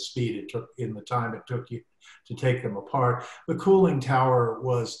together in the speed it took, in the time it took you to take them apart. The cooling tower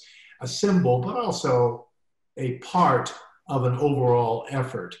was a symbol, but also a part of an overall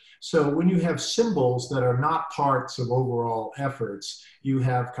effort. So when you have symbols that are not parts of overall efforts, you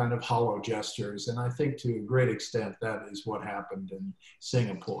have kind of hollow gestures. And I think to a great extent, that is what happened in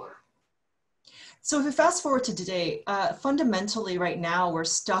Singapore. So if we fast forward to today, fundamentally right now, we're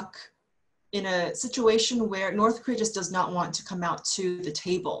stuck in a situation where North Korea just does not want to come out to the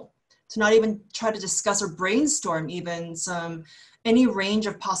table, to not even try to discuss or brainstorm even any range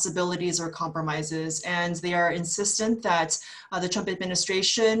of possibilities or compromises. And they are insistent that the Trump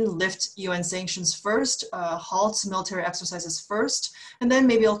administration lift UN sanctions first, halt military exercises first, and then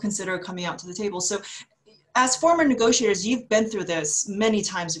maybe they'll consider coming out to the table. So as former negotiators, you've been through this many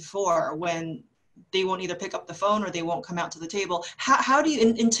times before when they won't either pick up the phone or they won't come out to the table. How do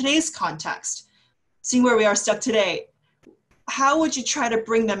you, in today's context, seeing where we are stuck today, how would you try to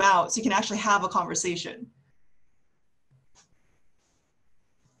bring them out so you can actually have a conversation?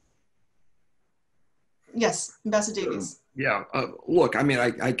 Yes, Ambassador Davies. Yeah, look, I mean,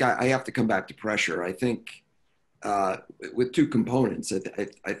 I have to come back to pressure. I think with two components.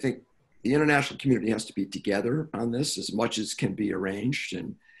 I think the international community has to be together on this as much as can be arranged,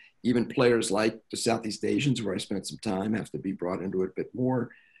 and even players like the Southeast Asians, where I spent some time, have to be brought into it a bit more.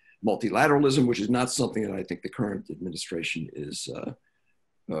 Multilateralism, which is not something that I think the current administration is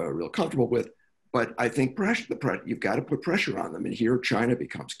real comfortable with. But I think you've got to put pressure on them. And here China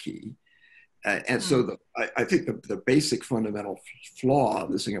becomes key. So I think the basic fundamental flaw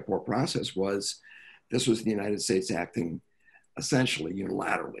of the Singapore process was this was the United States acting essentially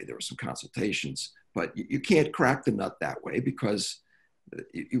unilaterally. There were some consultations, but you can't crack the nut that way because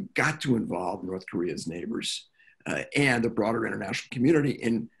you've got to involve North Korea's neighbors and the broader international community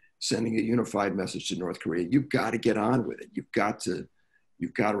in sending a unified message to North Korea. You've got to get on with it. You've got to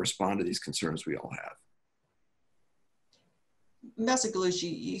respond to these concerns we all have. Ambassador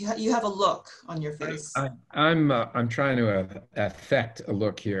Gallucci, you have a look on your face. I'm trying to affect a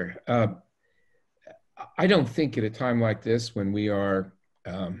look here. I don't think at a time like this, when we are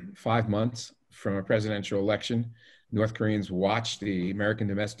 5 months from a presidential election, North Koreans watch the American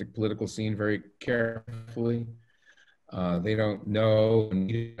domestic political scene very carefully. They don't know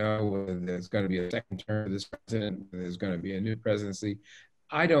whether there's going to be a second term for this president, whether there's going to be a new presidency.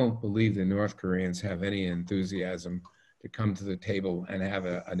 I don't believe the North Koreans have any enthusiasm to come to the table and have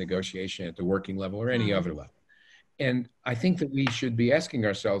a negotiation at the working level or any other level. And I think that we should be asking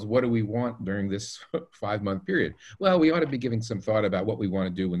ourselves, what do we want during this 5-month period? Well, we ought to be giving some thought about what we want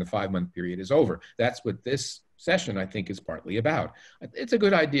to do when the 5-month period is over. That's what this session, I think, is partly about. It's a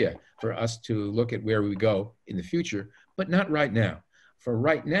good idea for us to look at where we go in the future, but not right now. For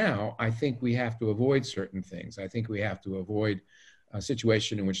right now, I think we have to avoid certain things. I think we have to avoid a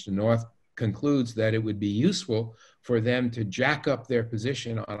situation in which the North concludes that it would be useful for them to jack up their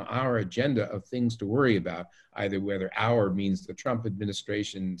position on our agenda of things to worry about, either whether our means the Trump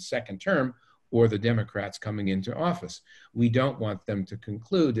administration's second term or the Democrats coming into office. We don't want them to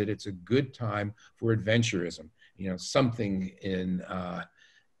conclude that it's a good time for adventurism. Something in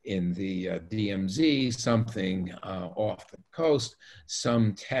the DMZ, something off the coast,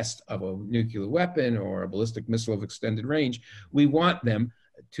 some test of a nuclear weapon or a ballistic missile of extended range. We want them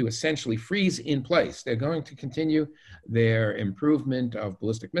to essentially freeze in place. They're going to continue their improvement of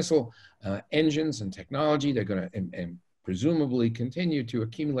ballistic missile engines and technology. They're going to and presumably continue to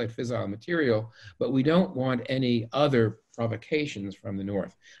accumulate fissile material, but we don't want any other provocations from the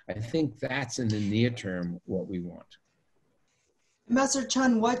North. I think that's in the near term what we want. Ambassador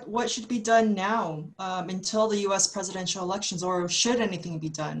Chun, what should be done now until the US presidential elections, or should anything be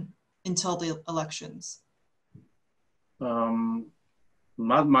done until the elections?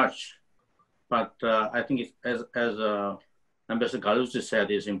 Not much, but I think as Ambassador Gallucci said,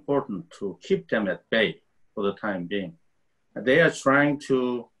 it's important to keep them at bay for the time being. They are trying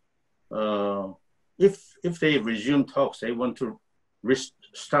to, if they resume talks, they want to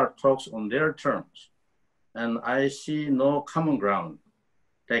start talks on their terms. And I see no common ground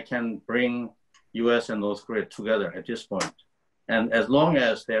that can bring US and North Korea together at this point. And as long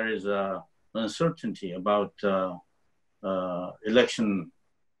as there is uncertainty about election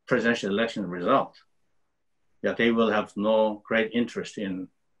presidential election result, that they will have no great interest in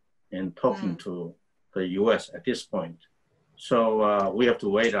talking to the U.S. at this point. So we have to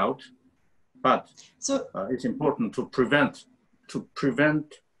wait out. But it's important to prevent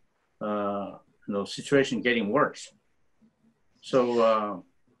situation getting worse. So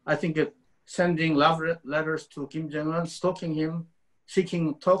I think sending love letters to Kim Jong Un, stalking him,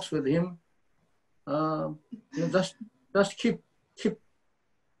 seeking talks with him, just keep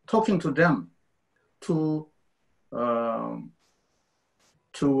talking to them to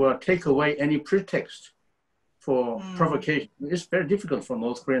take away any pretext for provocation. It's very difficult for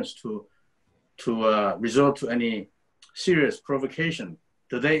North Koreans to resort to any serious provocation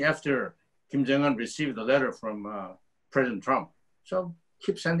the day after Kim Jong Un received the letter from President Trump. So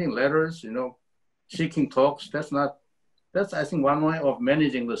keep sending letters, seeking talks. That's I think one way of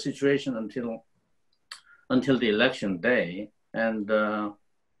managing the situation until the election day. And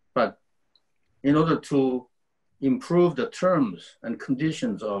but in order to improve the terms and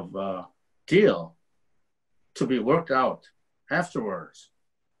conditions of deal to be worked out afterwards,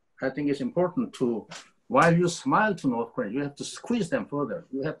 I think it's important to, while you smile to North Korea, you have to squeeze them further.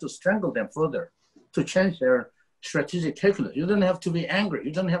 You have to strangle them further to change their strategic calculus. You don't have to be angry.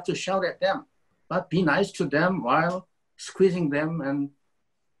 You don't have to shout at them, but be nice to them while squeezing them and,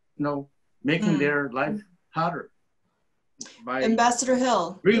 making their life harder by Ambassador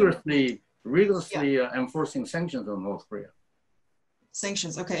Hill. rigorously enforcing sanctions on North Korea.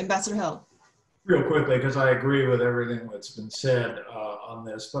 Sanctions. Okay, Ambassador Hill. Real quickly, because I agree with everything that's been said on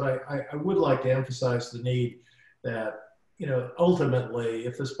this, but I would like to emphasize the need that, ultimately,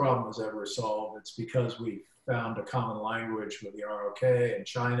 if this problem is ever solved, it's because we found a common language with the ROK and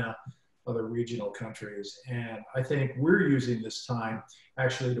China, other regional countries. And I think we're using this time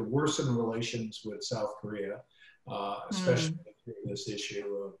actually to worsen relations with South Korea, especially through this issue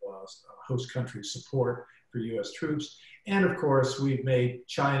of host country support for U.S. troops. And of course, we've made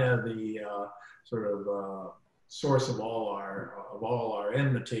China the source of all our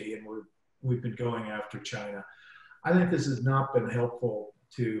enmity, and we've been going after China. I think this has not been helpful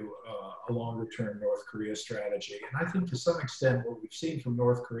to a longer-term North Korea strategy. And I think to some extent what we've seen from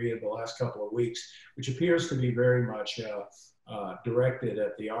North Korea the last couple of weeks, which appears to be very much directed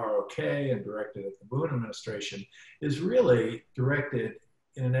at the ROK and directed at the Moon administration, is really directed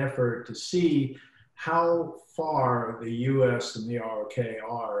in an effort to see how far the US and the ROK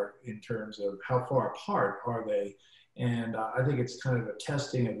are in terms of how far apart are they. And I think it's kind of a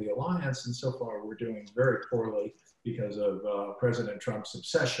testing of the alliance. And so far we're doing very poorly because of President Trump's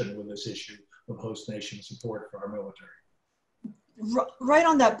obsession with this issue of host nation support for our military. Right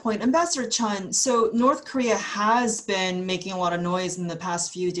on that point, Ambassador Chun, so North Korea has been making a lot of noise in the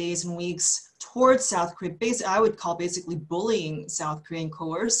past few days and weeks towards South Korea. I would call basically bullying South Korea and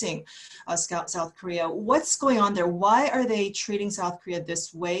coercing South Korea. What's going on there? Why are they treating South Korea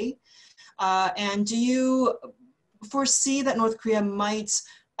this way? And do you foresee that North Korea might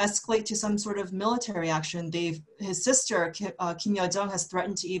escalate to some sort of military action? His sister, Kim Yo-jong, has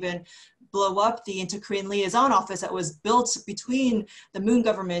threatened to even blow up the Inter-Korean liaison office that was built between the Moon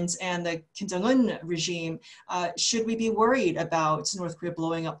government and the Kim Jong Un regime. Should we be worried about North Korea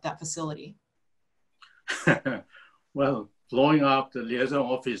blowing up that facility? Well, blowing up the liaison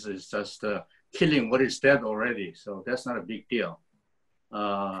office is just killing what is dead already. So that's not a big deal.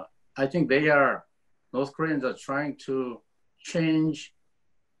 I think North Koreans are trying to change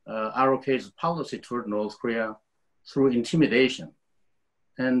ROK's policy toward North Korea through intimidation.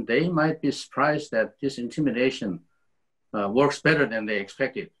 And they might be surprised that this intimidation works better than they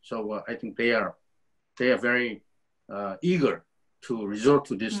expected. So I think they are very eager to resort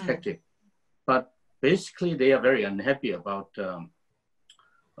to this tactic. But basically, they are very unhappy about the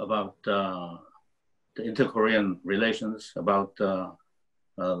inter-Korean relations, about the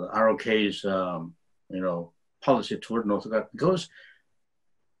ROK's policy toward North Korea, because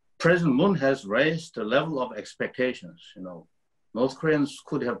President Moon has raised the level of expectations. North Koreans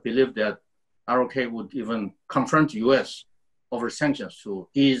could have believed that ROK would even confront U.S. over sanctions to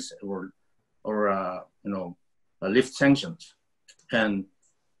ease or lift sanctions, and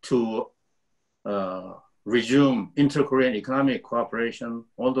to resume inter-Korean economic cooperation,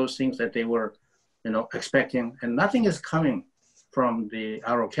 all those things that they were, expecting, and nothing is coming from the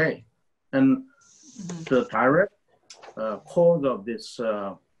ROK. And the direct cause of this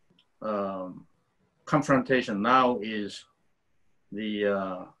confrontation now is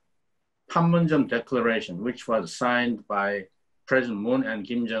the Panmunjom Declaration, which was signed by President Moon and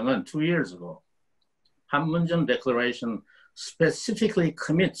Kim Jong Un 2 years ago. Panmunjom Declaration specifically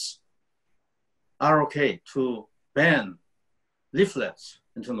commits ROK to ban leaflets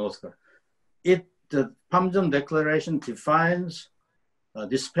into North Korea. The Pyongyang Declaration defines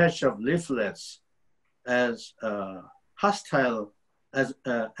dispatch of leaflets as hostile, as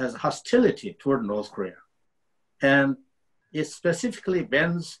hostility toward North Korea, and it specifically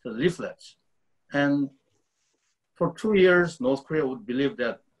bans the leaflets. And for 2 years, North Korea would believe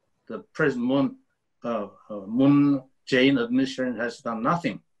that the President Moon Jae-in administration has done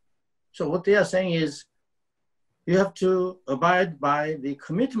nothing. So what they are saying is, you have to abide by the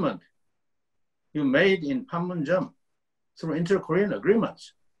commitment you made in Panmunjom through inter-Korean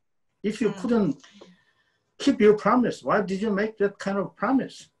agreements. If you couldn't keep your promise, why did you make that kind of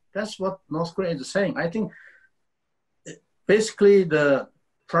promise? That's what North Korea is saying. I think basically the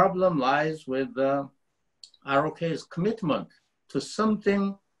problem lies with ROK's commitment to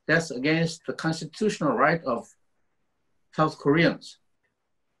something that's against the constitutional right of South Koreans,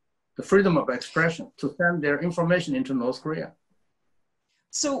 the freedom of expression, to send their information into North Korea.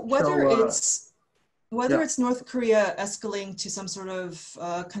 So whether it's North Korea escalating to some sort of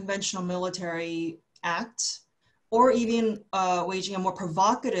conventional military act, or even waging a more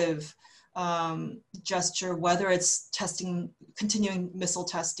provocative gesture, whether it's continuing missile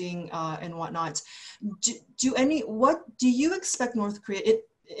testing and whatnot, what do you expect North Korea,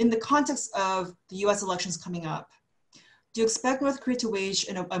 in the context of the US elections coming up, do you expect North Korea to wage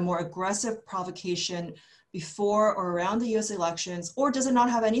a more aggressive provocation before or around the US elections, or does it not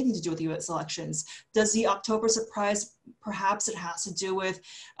have anything to do with the US elections? Does the October surprise, perhaps it has to do with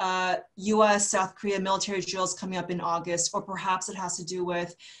US South Korea military drills coming up in August, or perhaps it has to do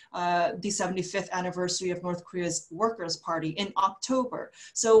with the 75th anniversary of North Korea's Workers' Party in October?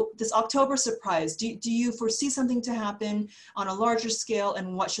 So this October surprise, do you foresee something to happen on a larger scale,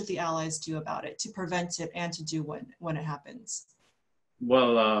 and what should the allies do about it to prevent it and to do when it happens?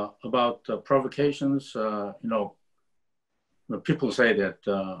 Well, about provocations, people say that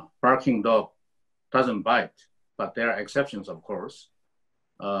barking dog doesn't bite, but there are exceptions, of course.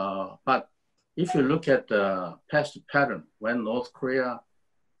 But if you look at the past pattern, when North Korea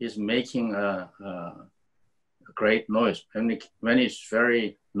is making a great noise, when it's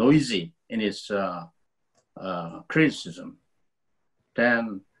very noisy in its criticism,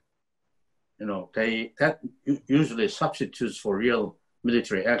 then that usually substitutes for real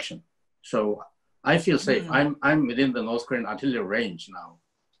military action. So I feel safe. I'm within the North Korean artillery range now,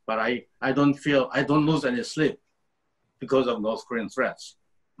 but I don't lose any sleep because of North Korean threats.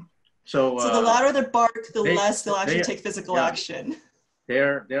 So the louder the bark, the less they'll actually take physical action.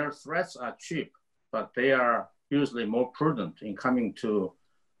 Their threats are cheap, but they are usually more prudent in coming to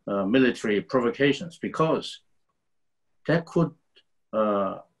military provocations, because that could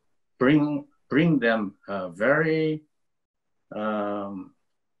bring them very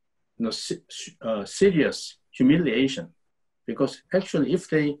serious humiliation, because actually if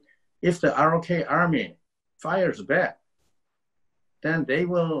the ROK army fires back, then they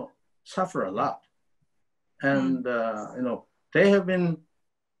will suffer a lot. And they have been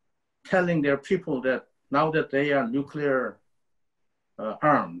telling their people that now that they are nuclear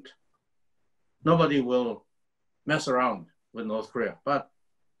armed, nobody will mess around with North Korea. But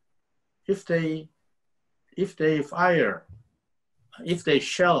if they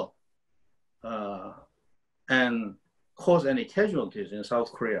shell and cause any casualties in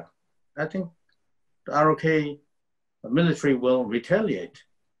South Korea, I think the ROK military will retaliate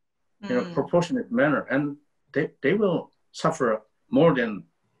in a proportionate manner, and they will suffer more than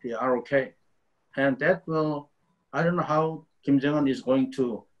the ROK. And that will, I don't know how Kim Jong Un is going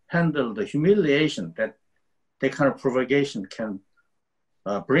to handle the humiliation that kind of provocation can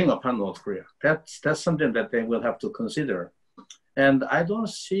bring upon North Korea. That's something that they will have to consider. And I don't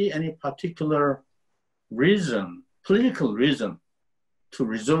see any particular reason, political reason, to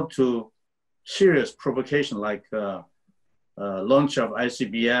resort to serious provocation like launch of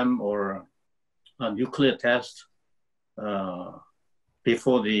ICBM or a nuclear test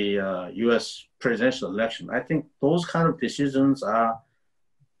before the US presidential election. I think those kind of decisions are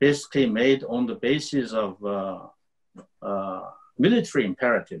basically made on the basis of military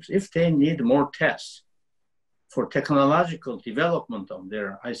imperatives. If they need more tests for technological development of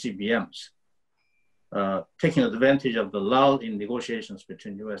their ICBMs, taking advantage of the lull in negotiations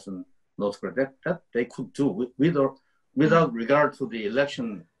between US and North Korea, that they could do without regard to the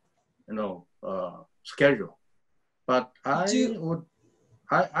election, schedule. But I'm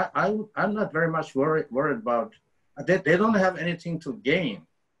not very much worried about, they don't have anything to gain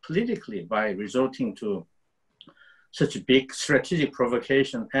politically by resorting to such a big strategic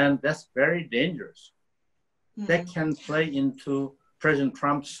provocation, and that's very dangerous. That can play into President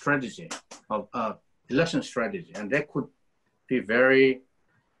Trump's strategy of election strategy, and that could be very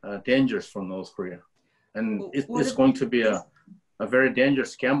dangerous for North Korea. And it's if, going to be a very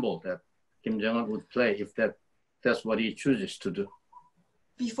dangerous gamble that Kim Jong Un would play if that's what he chooses to do.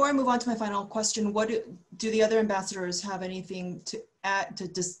 Before I move on to my final question, do the other ambassadors have anything to add, to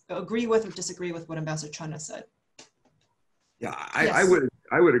agree with or disagree with what Ambassador Chun has said? Yeah, Yes.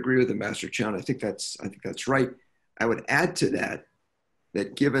 I would agree with Ambassador Chun. I think that's right. I would add to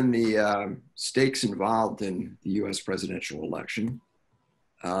that given the stakes involved in the U.S. presidential election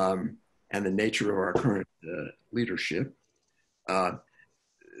and the nature of our current leadership,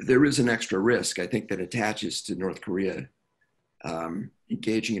 there is an extra risk, I think, that attaches to North Korea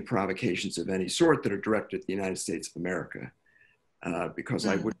engaging in provocations of any sort that are directed at the United States of America, because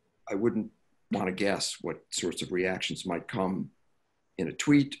I wouldn't want to guess what sorts of reactions might come in a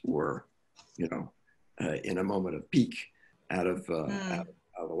tweet or, in a moment of pique out of the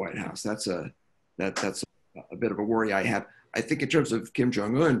White House. That's a bit of a worry I have. I think in terms of Kim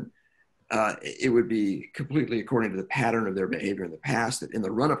Jong Un, it would be completely according to the pattern of their behavior in the past that in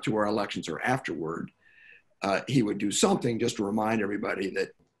the run-up to our elections or afterward, he would do something just to remind everybody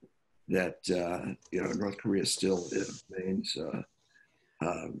that North Korea still remains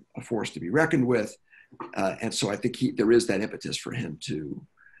a force to be reckoned with, and so I think there is that impetus for him to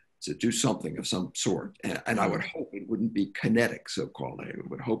do something of some sort, and I would hope it wouldn't be kinetic, so-called. I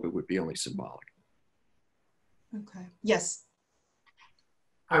would hope it would be only symbolic. Okay. Yes.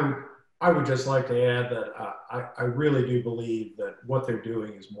 I would just like to add that I really do believe that what they're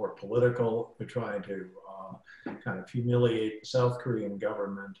doing is more political. They're trying to kind of humiliate the South Korean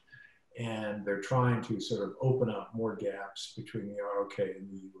government, and they're trying to sort of open up more gaps between the ROK and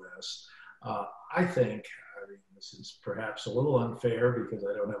the US. I think, this is perhaps a little unfair because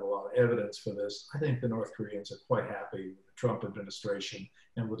I don't have a lot of evidence for this. I think the North Koreans are quite happy with the Trump administration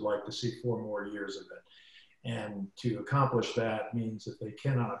and would like to see 4 more years of it. And to accomplish that means that they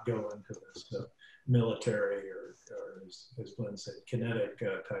cannot go into this military or as Glenn said, kinetic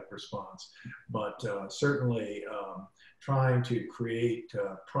type response, but certainly trying to create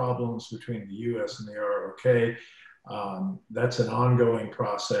problems between the US and the ROK. That's an ongoing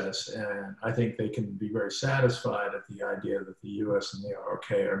process, and I think they can be very satisfied at the idea that the US and the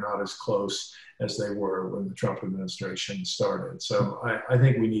ROK are not as close as they were when the Trump administration started. So I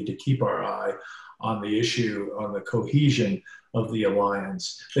think we need to keep our eye on the issue, on the cohesion of the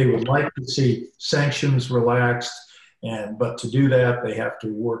alliance. They would like to see sanctions relaxed, but to do that, they have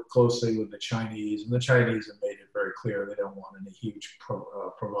to work closely with the Chinese, and the Chinese have made it very clear they don't want any huge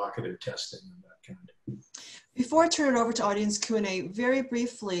provocative testing of that kind. Before I turn it over to audience Q&A, very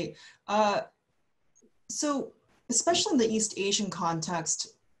briefly, so especially in the East Asian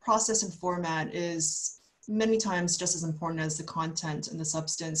context, process and format is many times just as important as the content and the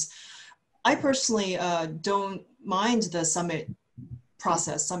substance. I personally don't mind the summit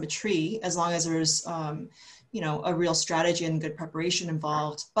process, summit tree, as long as there's a real strategy and good preparation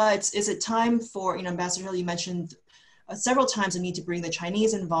involved. But is it time for, Ambassador Hill, you mentioned several times the need to bring the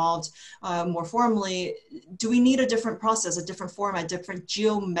Chinese involved more formally. Do we need a different process, a different format, different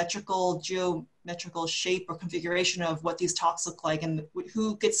geometrical shape or configuration of what these talks look like, and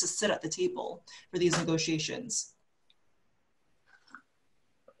who gets to sit at the table for these negotiations?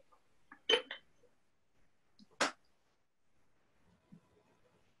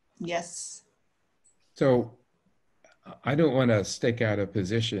 Yes. So I don't want to stake out a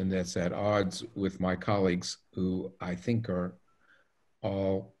position that's at odds with my colleagues, who I think are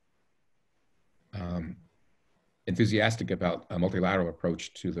all enthusiastic about a multilateral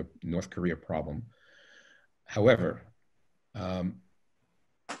approach to the North Korea problem. However,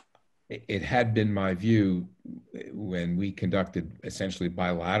 it had been my view when we conducted essentially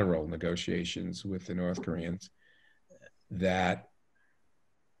bilateral negotiations with the North Koreans that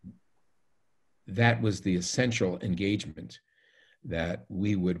that was the essential engagement, that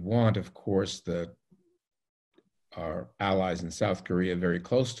we would want, of course, our allies in South Korea very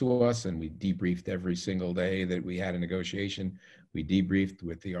close to us, and we debriefed every single day that we had a negotiation. We debriefed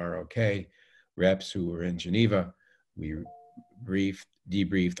with the ROK reps who were in Geneva. We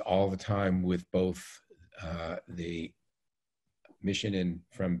debriefed all the time with both the mission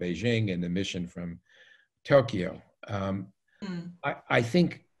from Beijing and the mission from Tokyo. I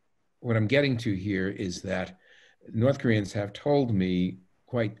think what I'm getting to here is that North Koreans have told me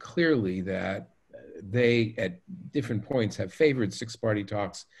quite clearly that they, at different points, have favored six-party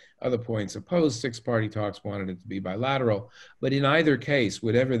talks, other points opposed six-party talks, wanted it to be bilateral. But in either case,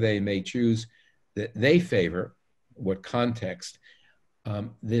 whatever they may choose that they favor, what context,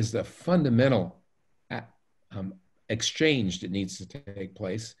 there's the fundamental exchange that needs to take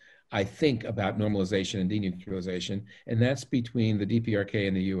place I think, about normalization and denuclearization, and that's between the DPRK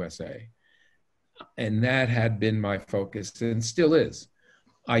and the USA. And that had been my focus and still is.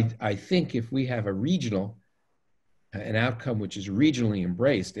 I think if we have an outcome which is regionally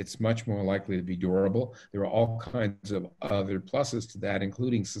embraced, it's much more likely to be durable. There are all kinds of other pluses to that,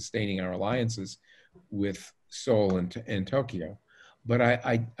 including sustaining our alliances with Seoul and Tokyo. But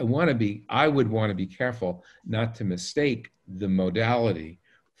I would want to be careful not to mistake the modality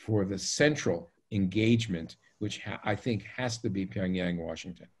for the central engagement, which I think has to be Pyongyang,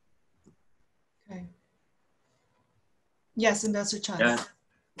 Washington. Okay. Yes, Ambassador Chan.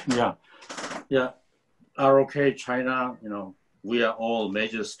 Yeah. ROK, China, we are all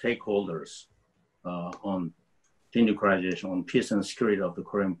major stakeholders on denuclearization, on peace and security of the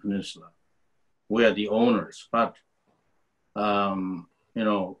Korean Peninsula. We are the owners, but in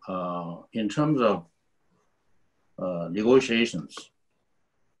terms of negotiations,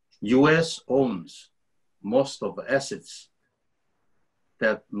 U.S. owns most of the assets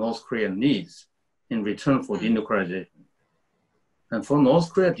that North Korea needs in return for denuclearization. And for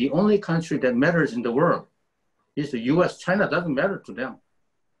North Korea, the only country that matters in the world is the US. China doesn't matter to them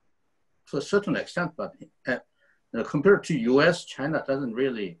to a certain extent, but compared to US, China doesn't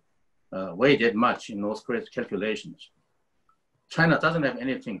really weigh that much in North Korea's calculations. China doesn't have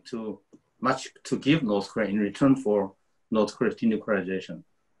anything much to give North Korea in return for North Korea's denuclearization.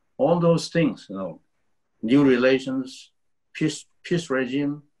 All those things, new relations, peace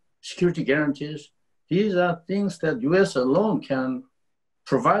regime, security guarantees, these are things that US alone can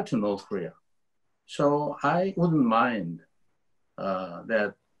provide to North Korea. So I wouldn't mind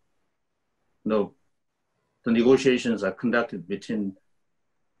that the negotiations are conducted between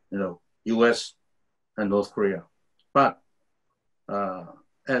US and North Korea. But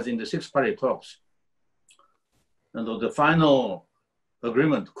as in the six-party talks, the final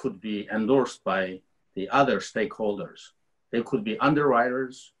agreement could be endorsed by the other stakeholders. They could be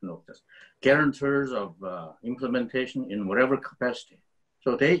underwriters, guarantors of implementation in whatever capacity.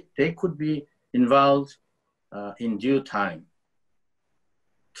 So they could be involved in due time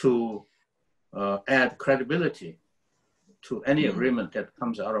to add credibility to any agreement that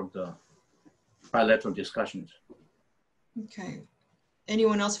comes out of the bilateral discussions. Okay.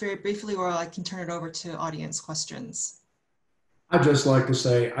 Anyone else very briefly, or I can turn it over to audience questions? I'd just like to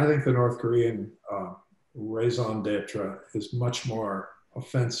say, I think the North Korean raison d'etre is much more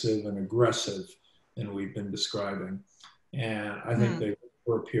offensive and aggressive than we've been describing. And I think they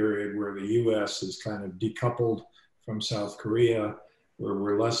for a period where the US is kind of decoupled from South Korea, where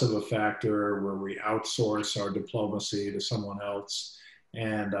we're less of a factor, where we outsource our diplomacy to someone else.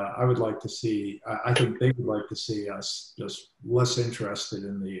 And I would like to see, I think they would like to see us just less interested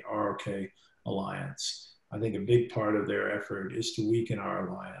in the ROK alliance. I think a big part of their effort is to weaken our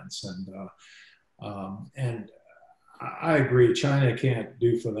alliance. And I agree, China can't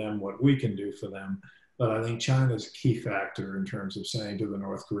do for them what we can do for them, but I think China's a key factor in terms of saying to the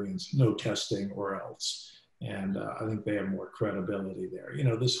North Koreans, no testing or else. And I think they have more credibility there.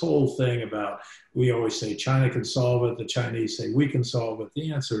 This whole thing about, we always say China can solve it, the Chinese say we can solve it.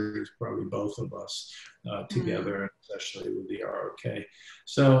 The answer is probably both of us together, especially with the ROK.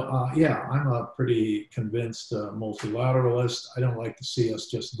 So yeah, I'm a pretty convinced multilateralist. I don't like to see us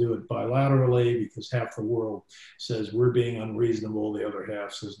just do it bilaterally, because half the world says we're being unreasonable, the other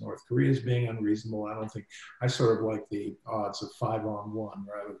half says North Korea is being unreasonable. I sort of like the odds of 5-on-1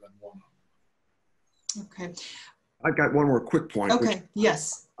 rather than 1-on-1. Okay. I've got one more quick point. Okay,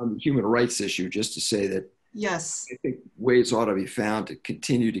 yes. On the human rights issue, just to say that yes, I think ways ought to be found to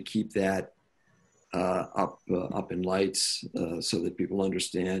continue to keep that up in lights so that people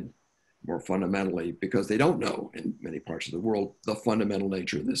understand more fundamentally, because they don't know in many parts of the world the fundamental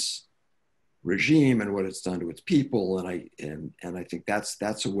nature of this regime and what it's done to its people. And I think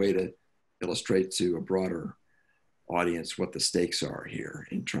that's a way to illustrate to a broader audience what the stakes are here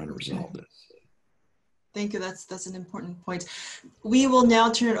in trying to resolve this. Thank you. That's an important point. We will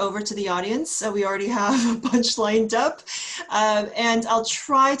now turn it over to the audience. We already have a bunch lined up, and I'll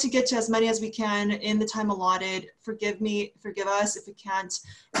try to get to as many as we can in the time allotted. Forgive us if we can't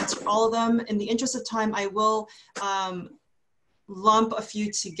answer all of them. In the interest of time, I will lump a few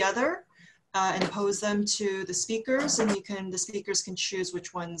together and pose them to the speakers, and the speakers can choose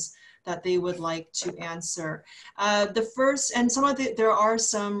which ones that they would like to answer. The first, and there are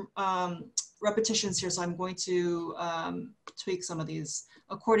some repetitions here, so I'm going to tweak some of these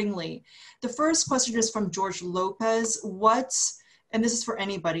accordingly. The first question is from George Lopez. And this is for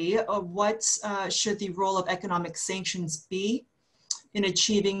anybody, what should the role of economic sanctions be in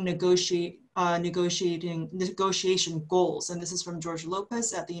achieving negotiation goals? And this is from George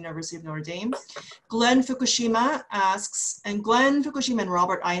Lopez at the University of Notre Dame. Glenn Fukushima asks, and Glenn Fukushima and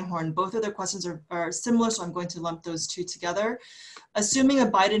Robert Einhorn, both of their questions are similar, so I'm going to lump those two together. Assuming a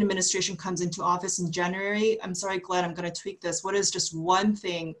Biden administration comes into office in January, I'm sorry, Glenn, I'm going to tweak this. What is just one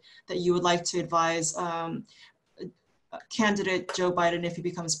thing that you would like to advise candidate Joe Biden if he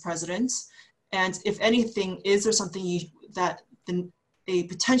becomes president? And if anything, is there something that a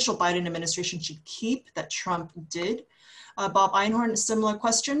potential Biden administration should keep that Trump did? Bob Einhorn, a similar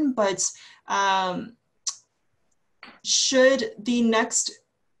question, but should the next,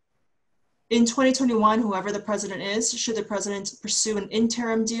 in 2021, whoever the president is, should the president pursue an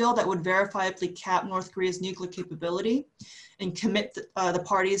interim deal that would verifiably cap North Korea's nuclear capability and commit the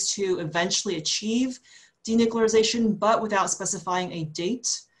parties to eventually achieve denuclearization, but without specifying a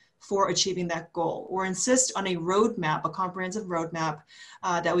date for achieving that goal, or insist on a roadmap, a comprehensive roadmap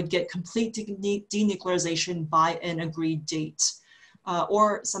that would get complete denuclearization by an agreed date,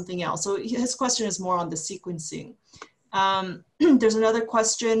 or something else? So his question is more on the sequencing. There's another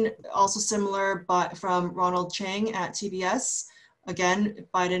question, also similar, but from Ronald Chang at TBS. Again,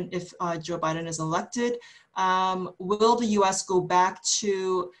 if Joe Biden is elected, will the US go back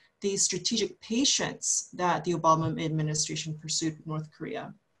to the strategic patience that the Obama administration pursued with North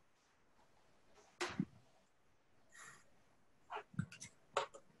Korea?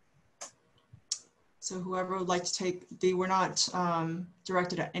 So whoever would like to take, they were not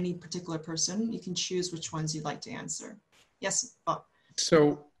directed at any particular person. You can choose which ones you'd like to answer. Yes, Bob.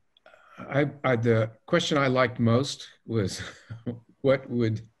 So the question I liked most was, what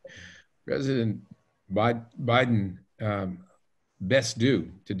would President Biden best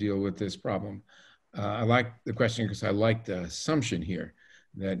do to deal with this problem? I like the question because I like the assumption here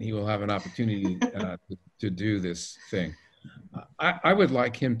that he will have an opportunity to do this thing. I would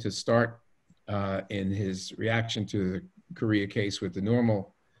like him to start in his reaction to the Korea case with the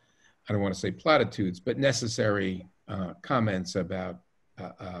normal, I don't want to say platitudes, but necessary comments about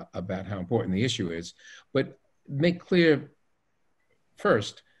how important the issue is, but make clear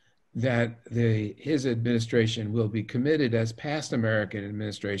first that his administration will be committed, as past American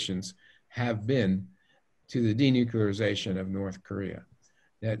administrations have been, to the denuclearization of North Korea.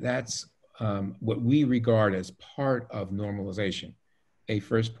 That's what we regard as part of normalization, a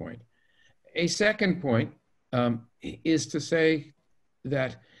first point. A second point is to say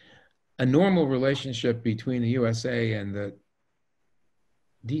that a normal relationship between the USA and the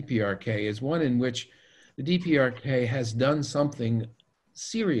DPRK is one in which the DPRK has done something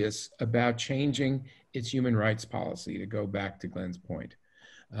serious about changing its human rights policy, to go back to Glenn's point.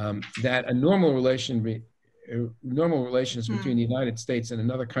 That a normal relations between the United States and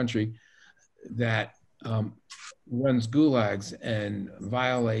another country that runs gulags and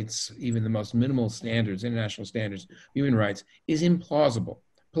violates even the most minimal standards, international standards, human rights, is implausible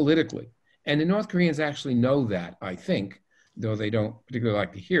politically. And the North Koreans actually know that, I think, though they don't particularly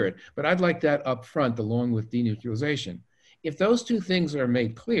like to hear it. But I'd like that up front along with denuclearization. If those two things are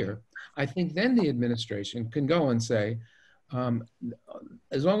made clear, I think then the administration can go and say,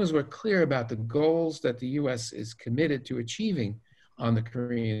 as long as we're clear about the goals that the US is committed to achieving on the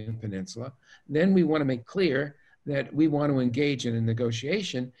Korean Peninsula, then we want to make clear that we want to engage in a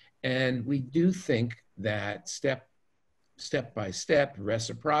negotiation. And we do think that step by step,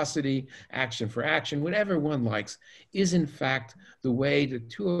 reciprocity, action for action, whatever one likes, is in fact the way the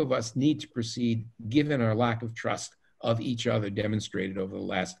two of us need to proceed, given our lack of trust of each other demonstrated over the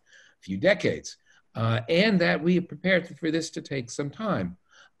last few decades. And that we are prepared for this to take some time.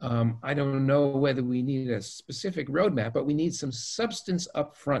 I don't know whether we need a specific roadmap, but we need some substance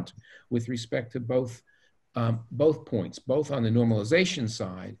up front with respect to both points, both on the normalization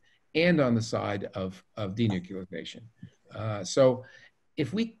side and on the side of denuclearization. So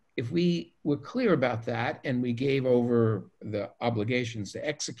if we were clear about that and we gave over the obligations to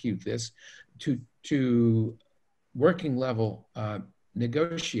execute this to working level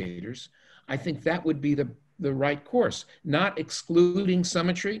negotiators, I think that would be the right course, not excluding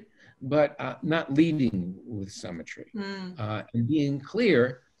symmetry, but not leading with symmetry, and being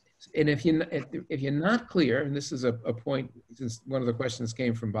clear. And if you're not clear, and this is a point, since one of the questions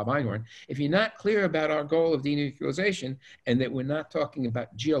came from Bob Einhorn, if you're not clear about our goal of denuclearization, and that we're not talking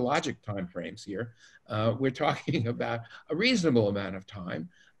about geologic timeframes here, we're talking about a reasonable amount of time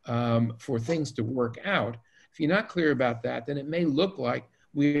for things to work out. If you're not clear about that, then it may look like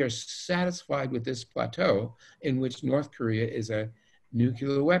we are satisfied with this plateau in which North Korea is a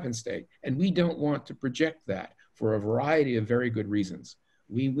nuclear weapon state. And we don't want to project that for a variety of very good reasons.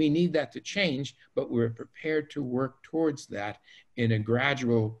 We need that to change, but we're prepared to work towards that in a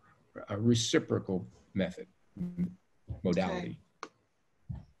gradual, reciprocal modality.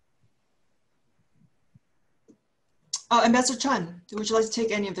 Okay. Ambassador Chan, would you like to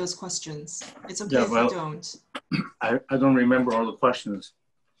take any of those questions? It's okay if you don't. I don't remember all the questions.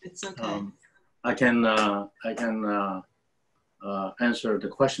 It's okay. I can answer the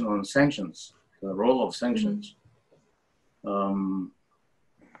question on sanctions, the role of sanctions. Well,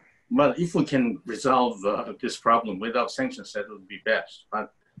 if we can resolve this problem without sanctions, that would be best.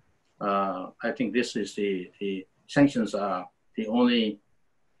 But I think this is the sanctions are the only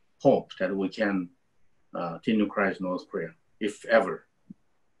hope that we can denuclearize North Korea, if ever.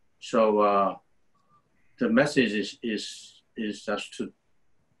 So the message is just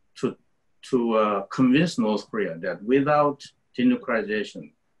to convince North Korea that without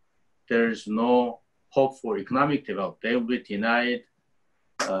denuclearization, there is no hope for economic development. They will be denied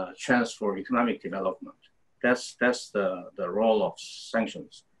chance for economic development. That's the role of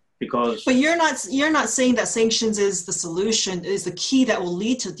sanctions. Because but you're not saying that sanctions is the solution, is the key that will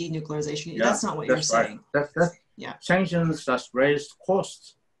lead to denuclearization. Yeah, that's not what you're saying. Yeah. Sanctions just raise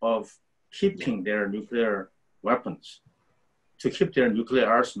costs of keeping their nuclear weapons, to keep their nuclear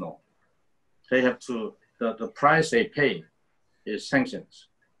arsenal. They have to, the price they pay is sanctions.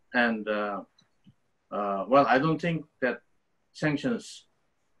 And well, I don't think that sanctions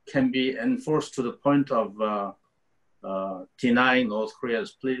can be enforced to the point of denying North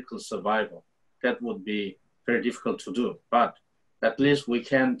Korea's political survival. That would be very difficult to do, but at least we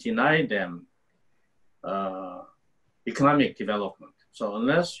can deny them economic development. So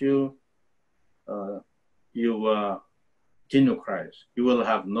unless you denuclearize, you will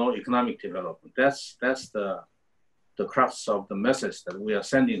have no economic development. That's the crux of the message that we are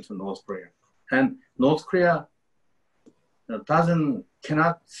sending to North Korea. And North Korea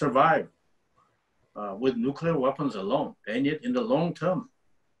cannot survive with nuclear weapons alone. They need, in the long term,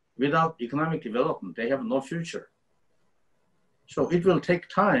 without economic development, they have no future. So it will take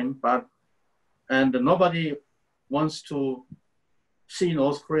time, and nobody wants to see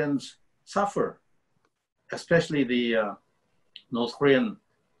North Koreans suffer, especially the North Korean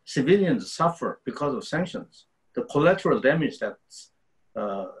civilians suffer because of sanctions. The collateral damage that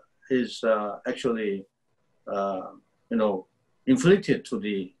is actually, inflicted to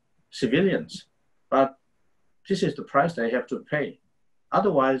the civilians. But this is the price they have to pay.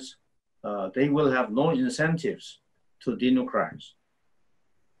 Otherwise, they will have no incentives to denuclearize.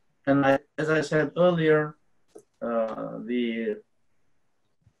 And as I said earlier, the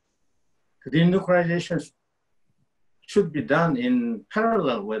denuclearization should be done in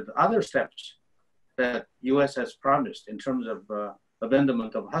parallel with other steps that U.S. has promised in terms of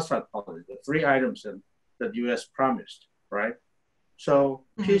abandonment of hostile policy, the 3 items that U.S. promised, right? So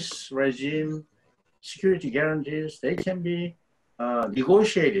peace regime, security guarantees, they can be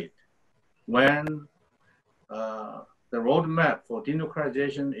negotiated when the roadmap for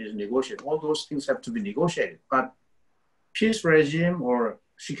denuclearization is negotiated. All those things have to be negotiated. But peace regime or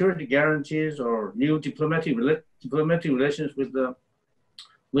security guarantees or new diplomatic relations with the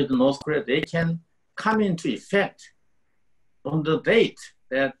North Korea, they can come into effect on the date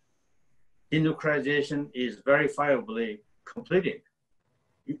that denuclearization is verifiably completed.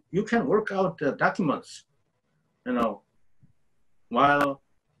 You can work out the documents, while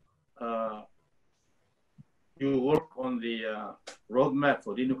you work on the roadmap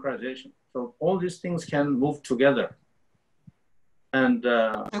for denuclearization. So all these things can move together. And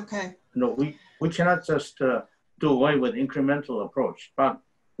we cannot just do away with incremental approach, but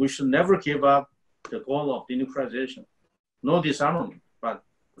we should never give up the goal of denuclearization. No disarmament, but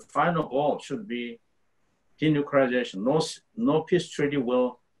the final goal should be denuclearization. No peace treaty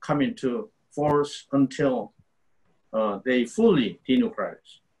will come into force until they fully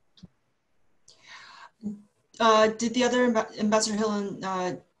denuclearize. Did the other Ambassador Hill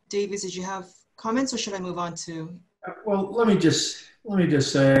and Davies, did you have comments, or should I move on to? Well, let me just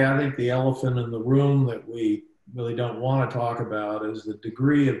say, I think the elephant in the room that we really don't want to talk about is the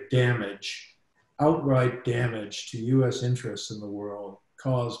degree of damage, outright damage to U.S. interests in the world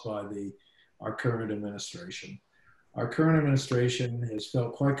caused by our current administration. Our current administration has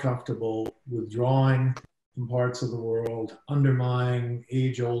felt quite comfortable withdrawing from parts of the world, undermining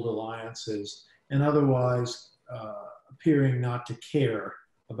age-old alliances, and otherwise appearing not to care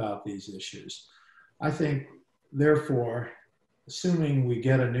about these issues. I think, therefore, assuming we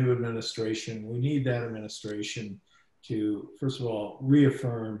get a new administration, we need that administration to, first of all,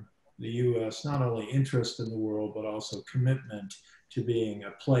 reaffirm the U.S. not only interest in the world, but also commitment to being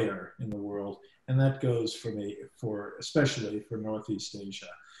a player in the world. And that goes for me, especially for Northeast Asia.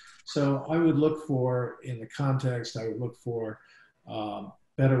 So I would look for, in the context, I would look for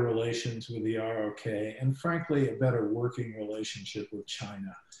better relations with the ROK, and frankly, a better working relationship with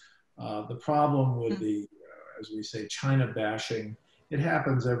China. The problem with the, as we say, China bashing, it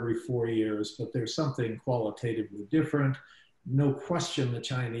happens every 4 years, but there's something qualitatively different. No question the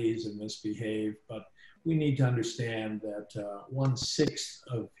Chinese have misbehaved, but we need to understand that 1/6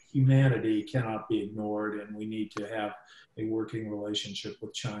 of humanity cannot be ignored, and we need to have a working relationship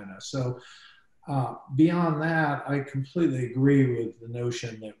with China. So beyond that, I completely agree with the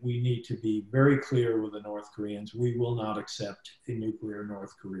notion that we need to be very clear with the North Koreans. We will not accept a nuclear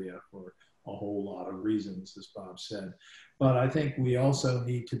North Korea for a whole lot of reasons, as Bob said. But I think we also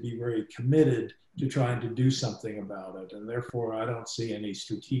need to be very committed to trying to do something about it. And therefore, I don't see any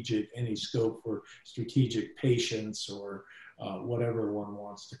scope for strategic patience or whatever one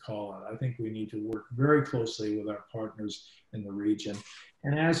wants to call it. I think we need to work very closely with our partners in the region.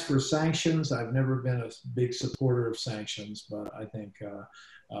 And as for sanctions, I've never been a big supporter of sanctions, but I think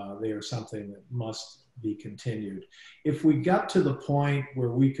they are something that must be continued. If we got to the point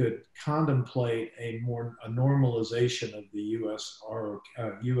where we could contemplate a normalization of the U.S.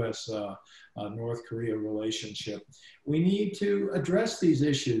 North Korea relationship, we need to address these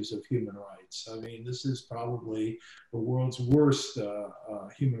issues of human rights. I mean, this is probably the world's worst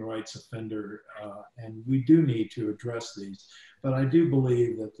human rights offender, and we do need to address these. But I do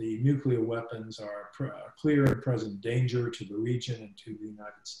believe that the nuclear weapons are a clear and present danger to the region and to the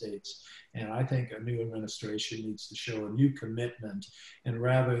United States. And I think a new administration needs to show a new commitment, and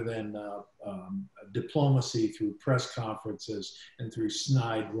rather than diplomacy through press conferences and through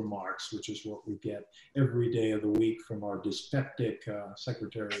snide remarks, which is what we get every day of the week from our dyspeptic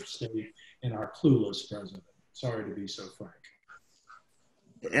Secretary of State and our clueless president. Sorry to be so frank.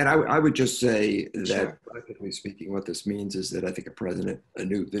 And I would just say that, Sure. practically speaking, what this means is that I think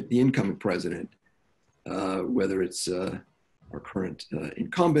the incoming president, whether it's our current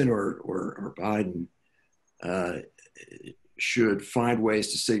incumbent or Biden, should find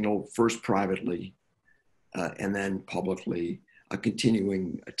ways to signal first privately and then publicly a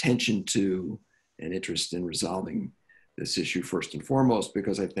continuing attention to and interest in resolving this issue first and foremost,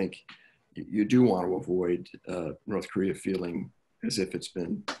 because I think you do want to avoid North Korea feeling as if it's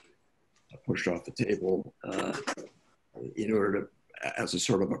been pushed off the table in order to, as a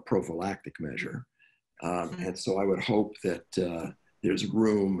sort of a prophylactic measure. And so I would hope that there's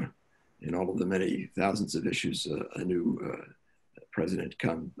room in all of the many thousands of issues a new president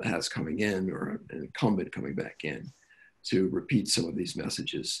has coming in, or an incumbent coming back in, to repeat some of these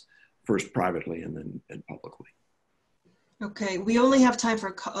messages, first privately and then publicly. Okay, we only have time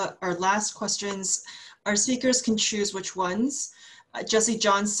for our last questions. Our speakers can choose which ones. Jesse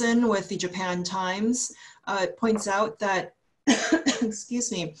Johnson with the Japan Times points out that,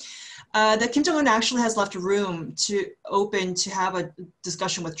 excuse me, that Kim Jong Un actually has left room open to have a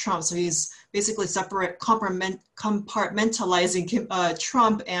discussion with Trump. So he's basically compartmentalizing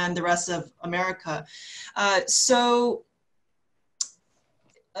Trump and the rest of America. So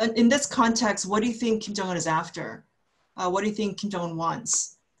in this context, what do you think Kim Jong Un is after? What do you think Kim Jong Un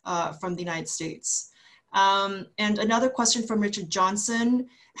wants from the United States? And another question from Richard Johnson: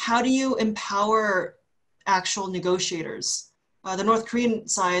 how do you empower actual negotiators? The North Korean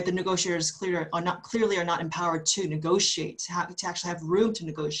side, the negotiators clearly are not empowered to negotiate, to actually have room to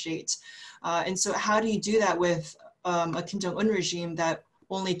negotiate. And so how do you do that with a Kim Jong Un regime that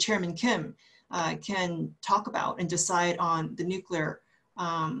only Chairman Kim can talk about and decide on the nuclear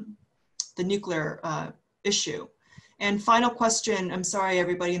issue? And final question, I'm sorry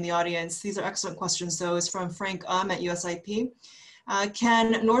everybody in the audience, these are excellent questions though, is from Frank at USIP.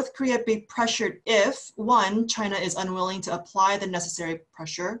 Can North Korea be pressured if, 1, China is unwilling to apply the necessary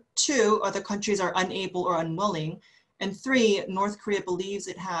pressure, 2, other countries are unable or unwilling, and 3, North Korea believes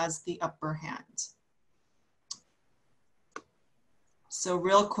it has the upper hand? So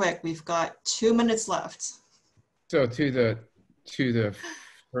real quick, we've got 2 minutes left. So to the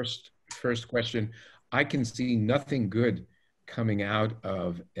first question, I can see nothing good coming out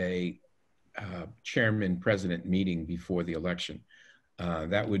of a chairman-president meeting before the election.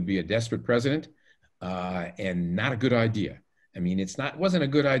 That would be a desperate president and not a good idea. I mean, it wasn't a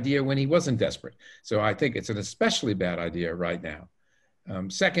good idea when he wasn't desperate. So I think it's an especially bad idea right now.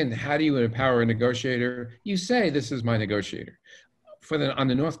 Second, how do you empower a negotiator? You say, this is my negotiator. On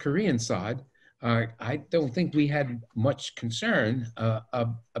the North Korean side, I don't think we had much concern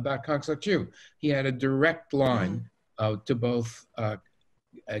about Kang Suk-ju. He had a direct line to both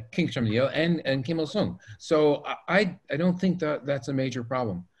Kim Jong-il and Kim Il-sung. So I don't think that's a major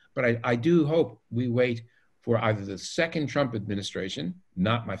problem. But I do hope we wait for either the second Trump administration,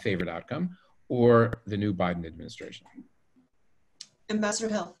 not my favorite outcome, or the new Biden administration. Ambassador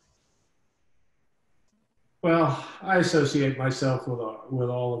Hill. Well, I associate myself with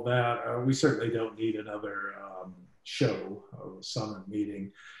all of that. We certainly don't need another show of a summit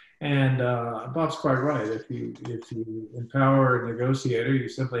meeting. And Bob's quite right. If you empower a negotiator, you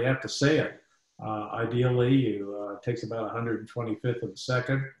simply have to say it. Ideally, it takes about 125th of a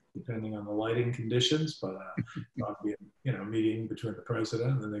second, depending on the lighting conditions. But probably a meeting between the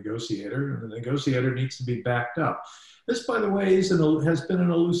president and the negotiator, and the negotiator needs to be backed up. This, by the way, has been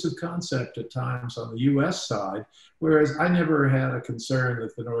an elusive concept at times on the U.S. side, whereas I never had a concern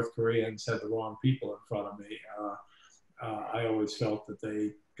that the North Koreans had the wrong people in front of me. I always felt that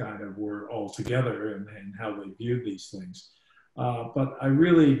they kind of were all together in how they viewed these things. But I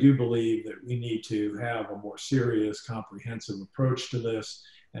really do believe that we need to have a more serious, comprehensive approach to this.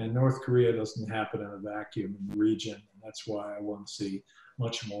 And North Korea doesn't happen in a vacuum in the region. And that's why I want to see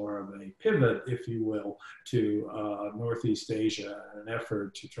much more of a pivot, if you will, to Northeast Asia, an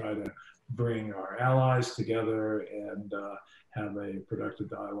effort to try to bring our allies together and have a productive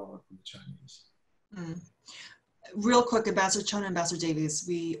dialogue with the Chinese. Mm. Real quick, Ambassador Chun and Ambassador Davies,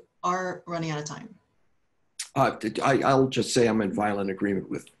 we are running out of time. I'll just say I'm in violent agreement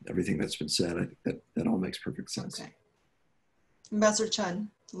with everything that's been said. I think that all makes perfect sense. Okay. Ambassador Chun,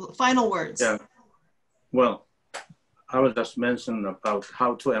 final words. Yeah. Well, I will just mention about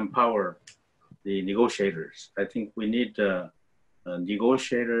how to empower the negotiators. I think we need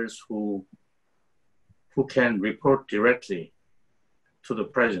negotiators who can report directly to the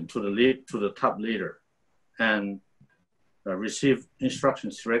president, to the top leader, and receive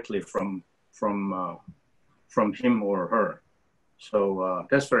instructions directly from him or her. So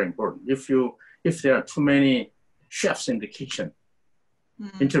that's very important. If there are too many chefs in the kitchen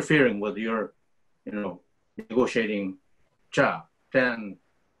interfering with your, negotiating job, then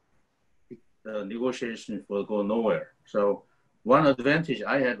the negotiations will go nowhere. So one advantage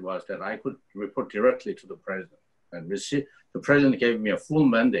I had was that I could report directly to the president and receive. The president gave me a full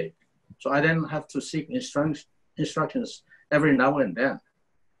mandate, so I didn't have to seek instructions every now and then.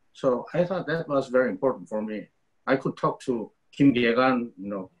 So I thought that was very important for me. I could talk to Kim Jong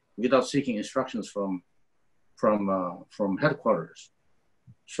Un, without seeking instructions from headquarters.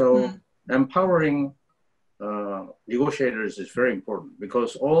 So empowering negotiators is very important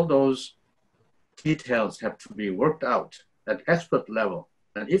because all those details have to be worked out at expert level.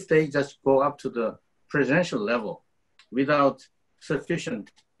 And if they just go up to the presidential level without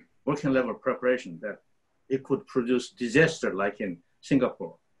sufficient working level preparation, that it could produce disaster like in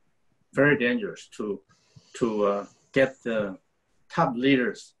Singapore. Very dangerous to get the top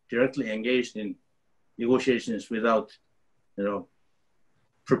leaders directly engaged in negotiations without,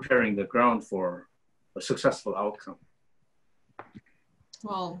 preparing the ground for a successful outcome.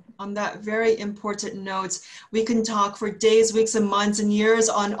 Well, on that very important note, we can talk for days, weeks, and months and years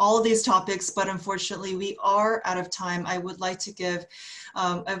on all of these topics, but unfortunately we are out of time. I would like to give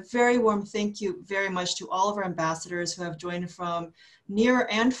a very warm thank you very much to all of our ambassadors who have joined from near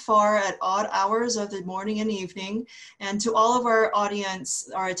and far at odd hours of the morning and evening, and to all of our audience,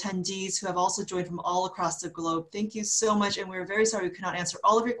 our attendees who have also joined from all across the globe. Thank you so much, and we're very sorry we could not answer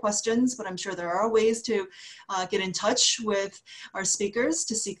all of your questions, but I'm sure there are ways to get in touch with our speakers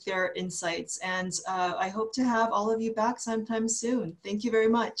to seek their insights, and I hope to have all of you back sometime soon. Thank you very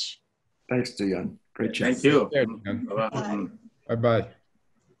much. Thanks, Dion. Great chat. Thank you. Bye-bye.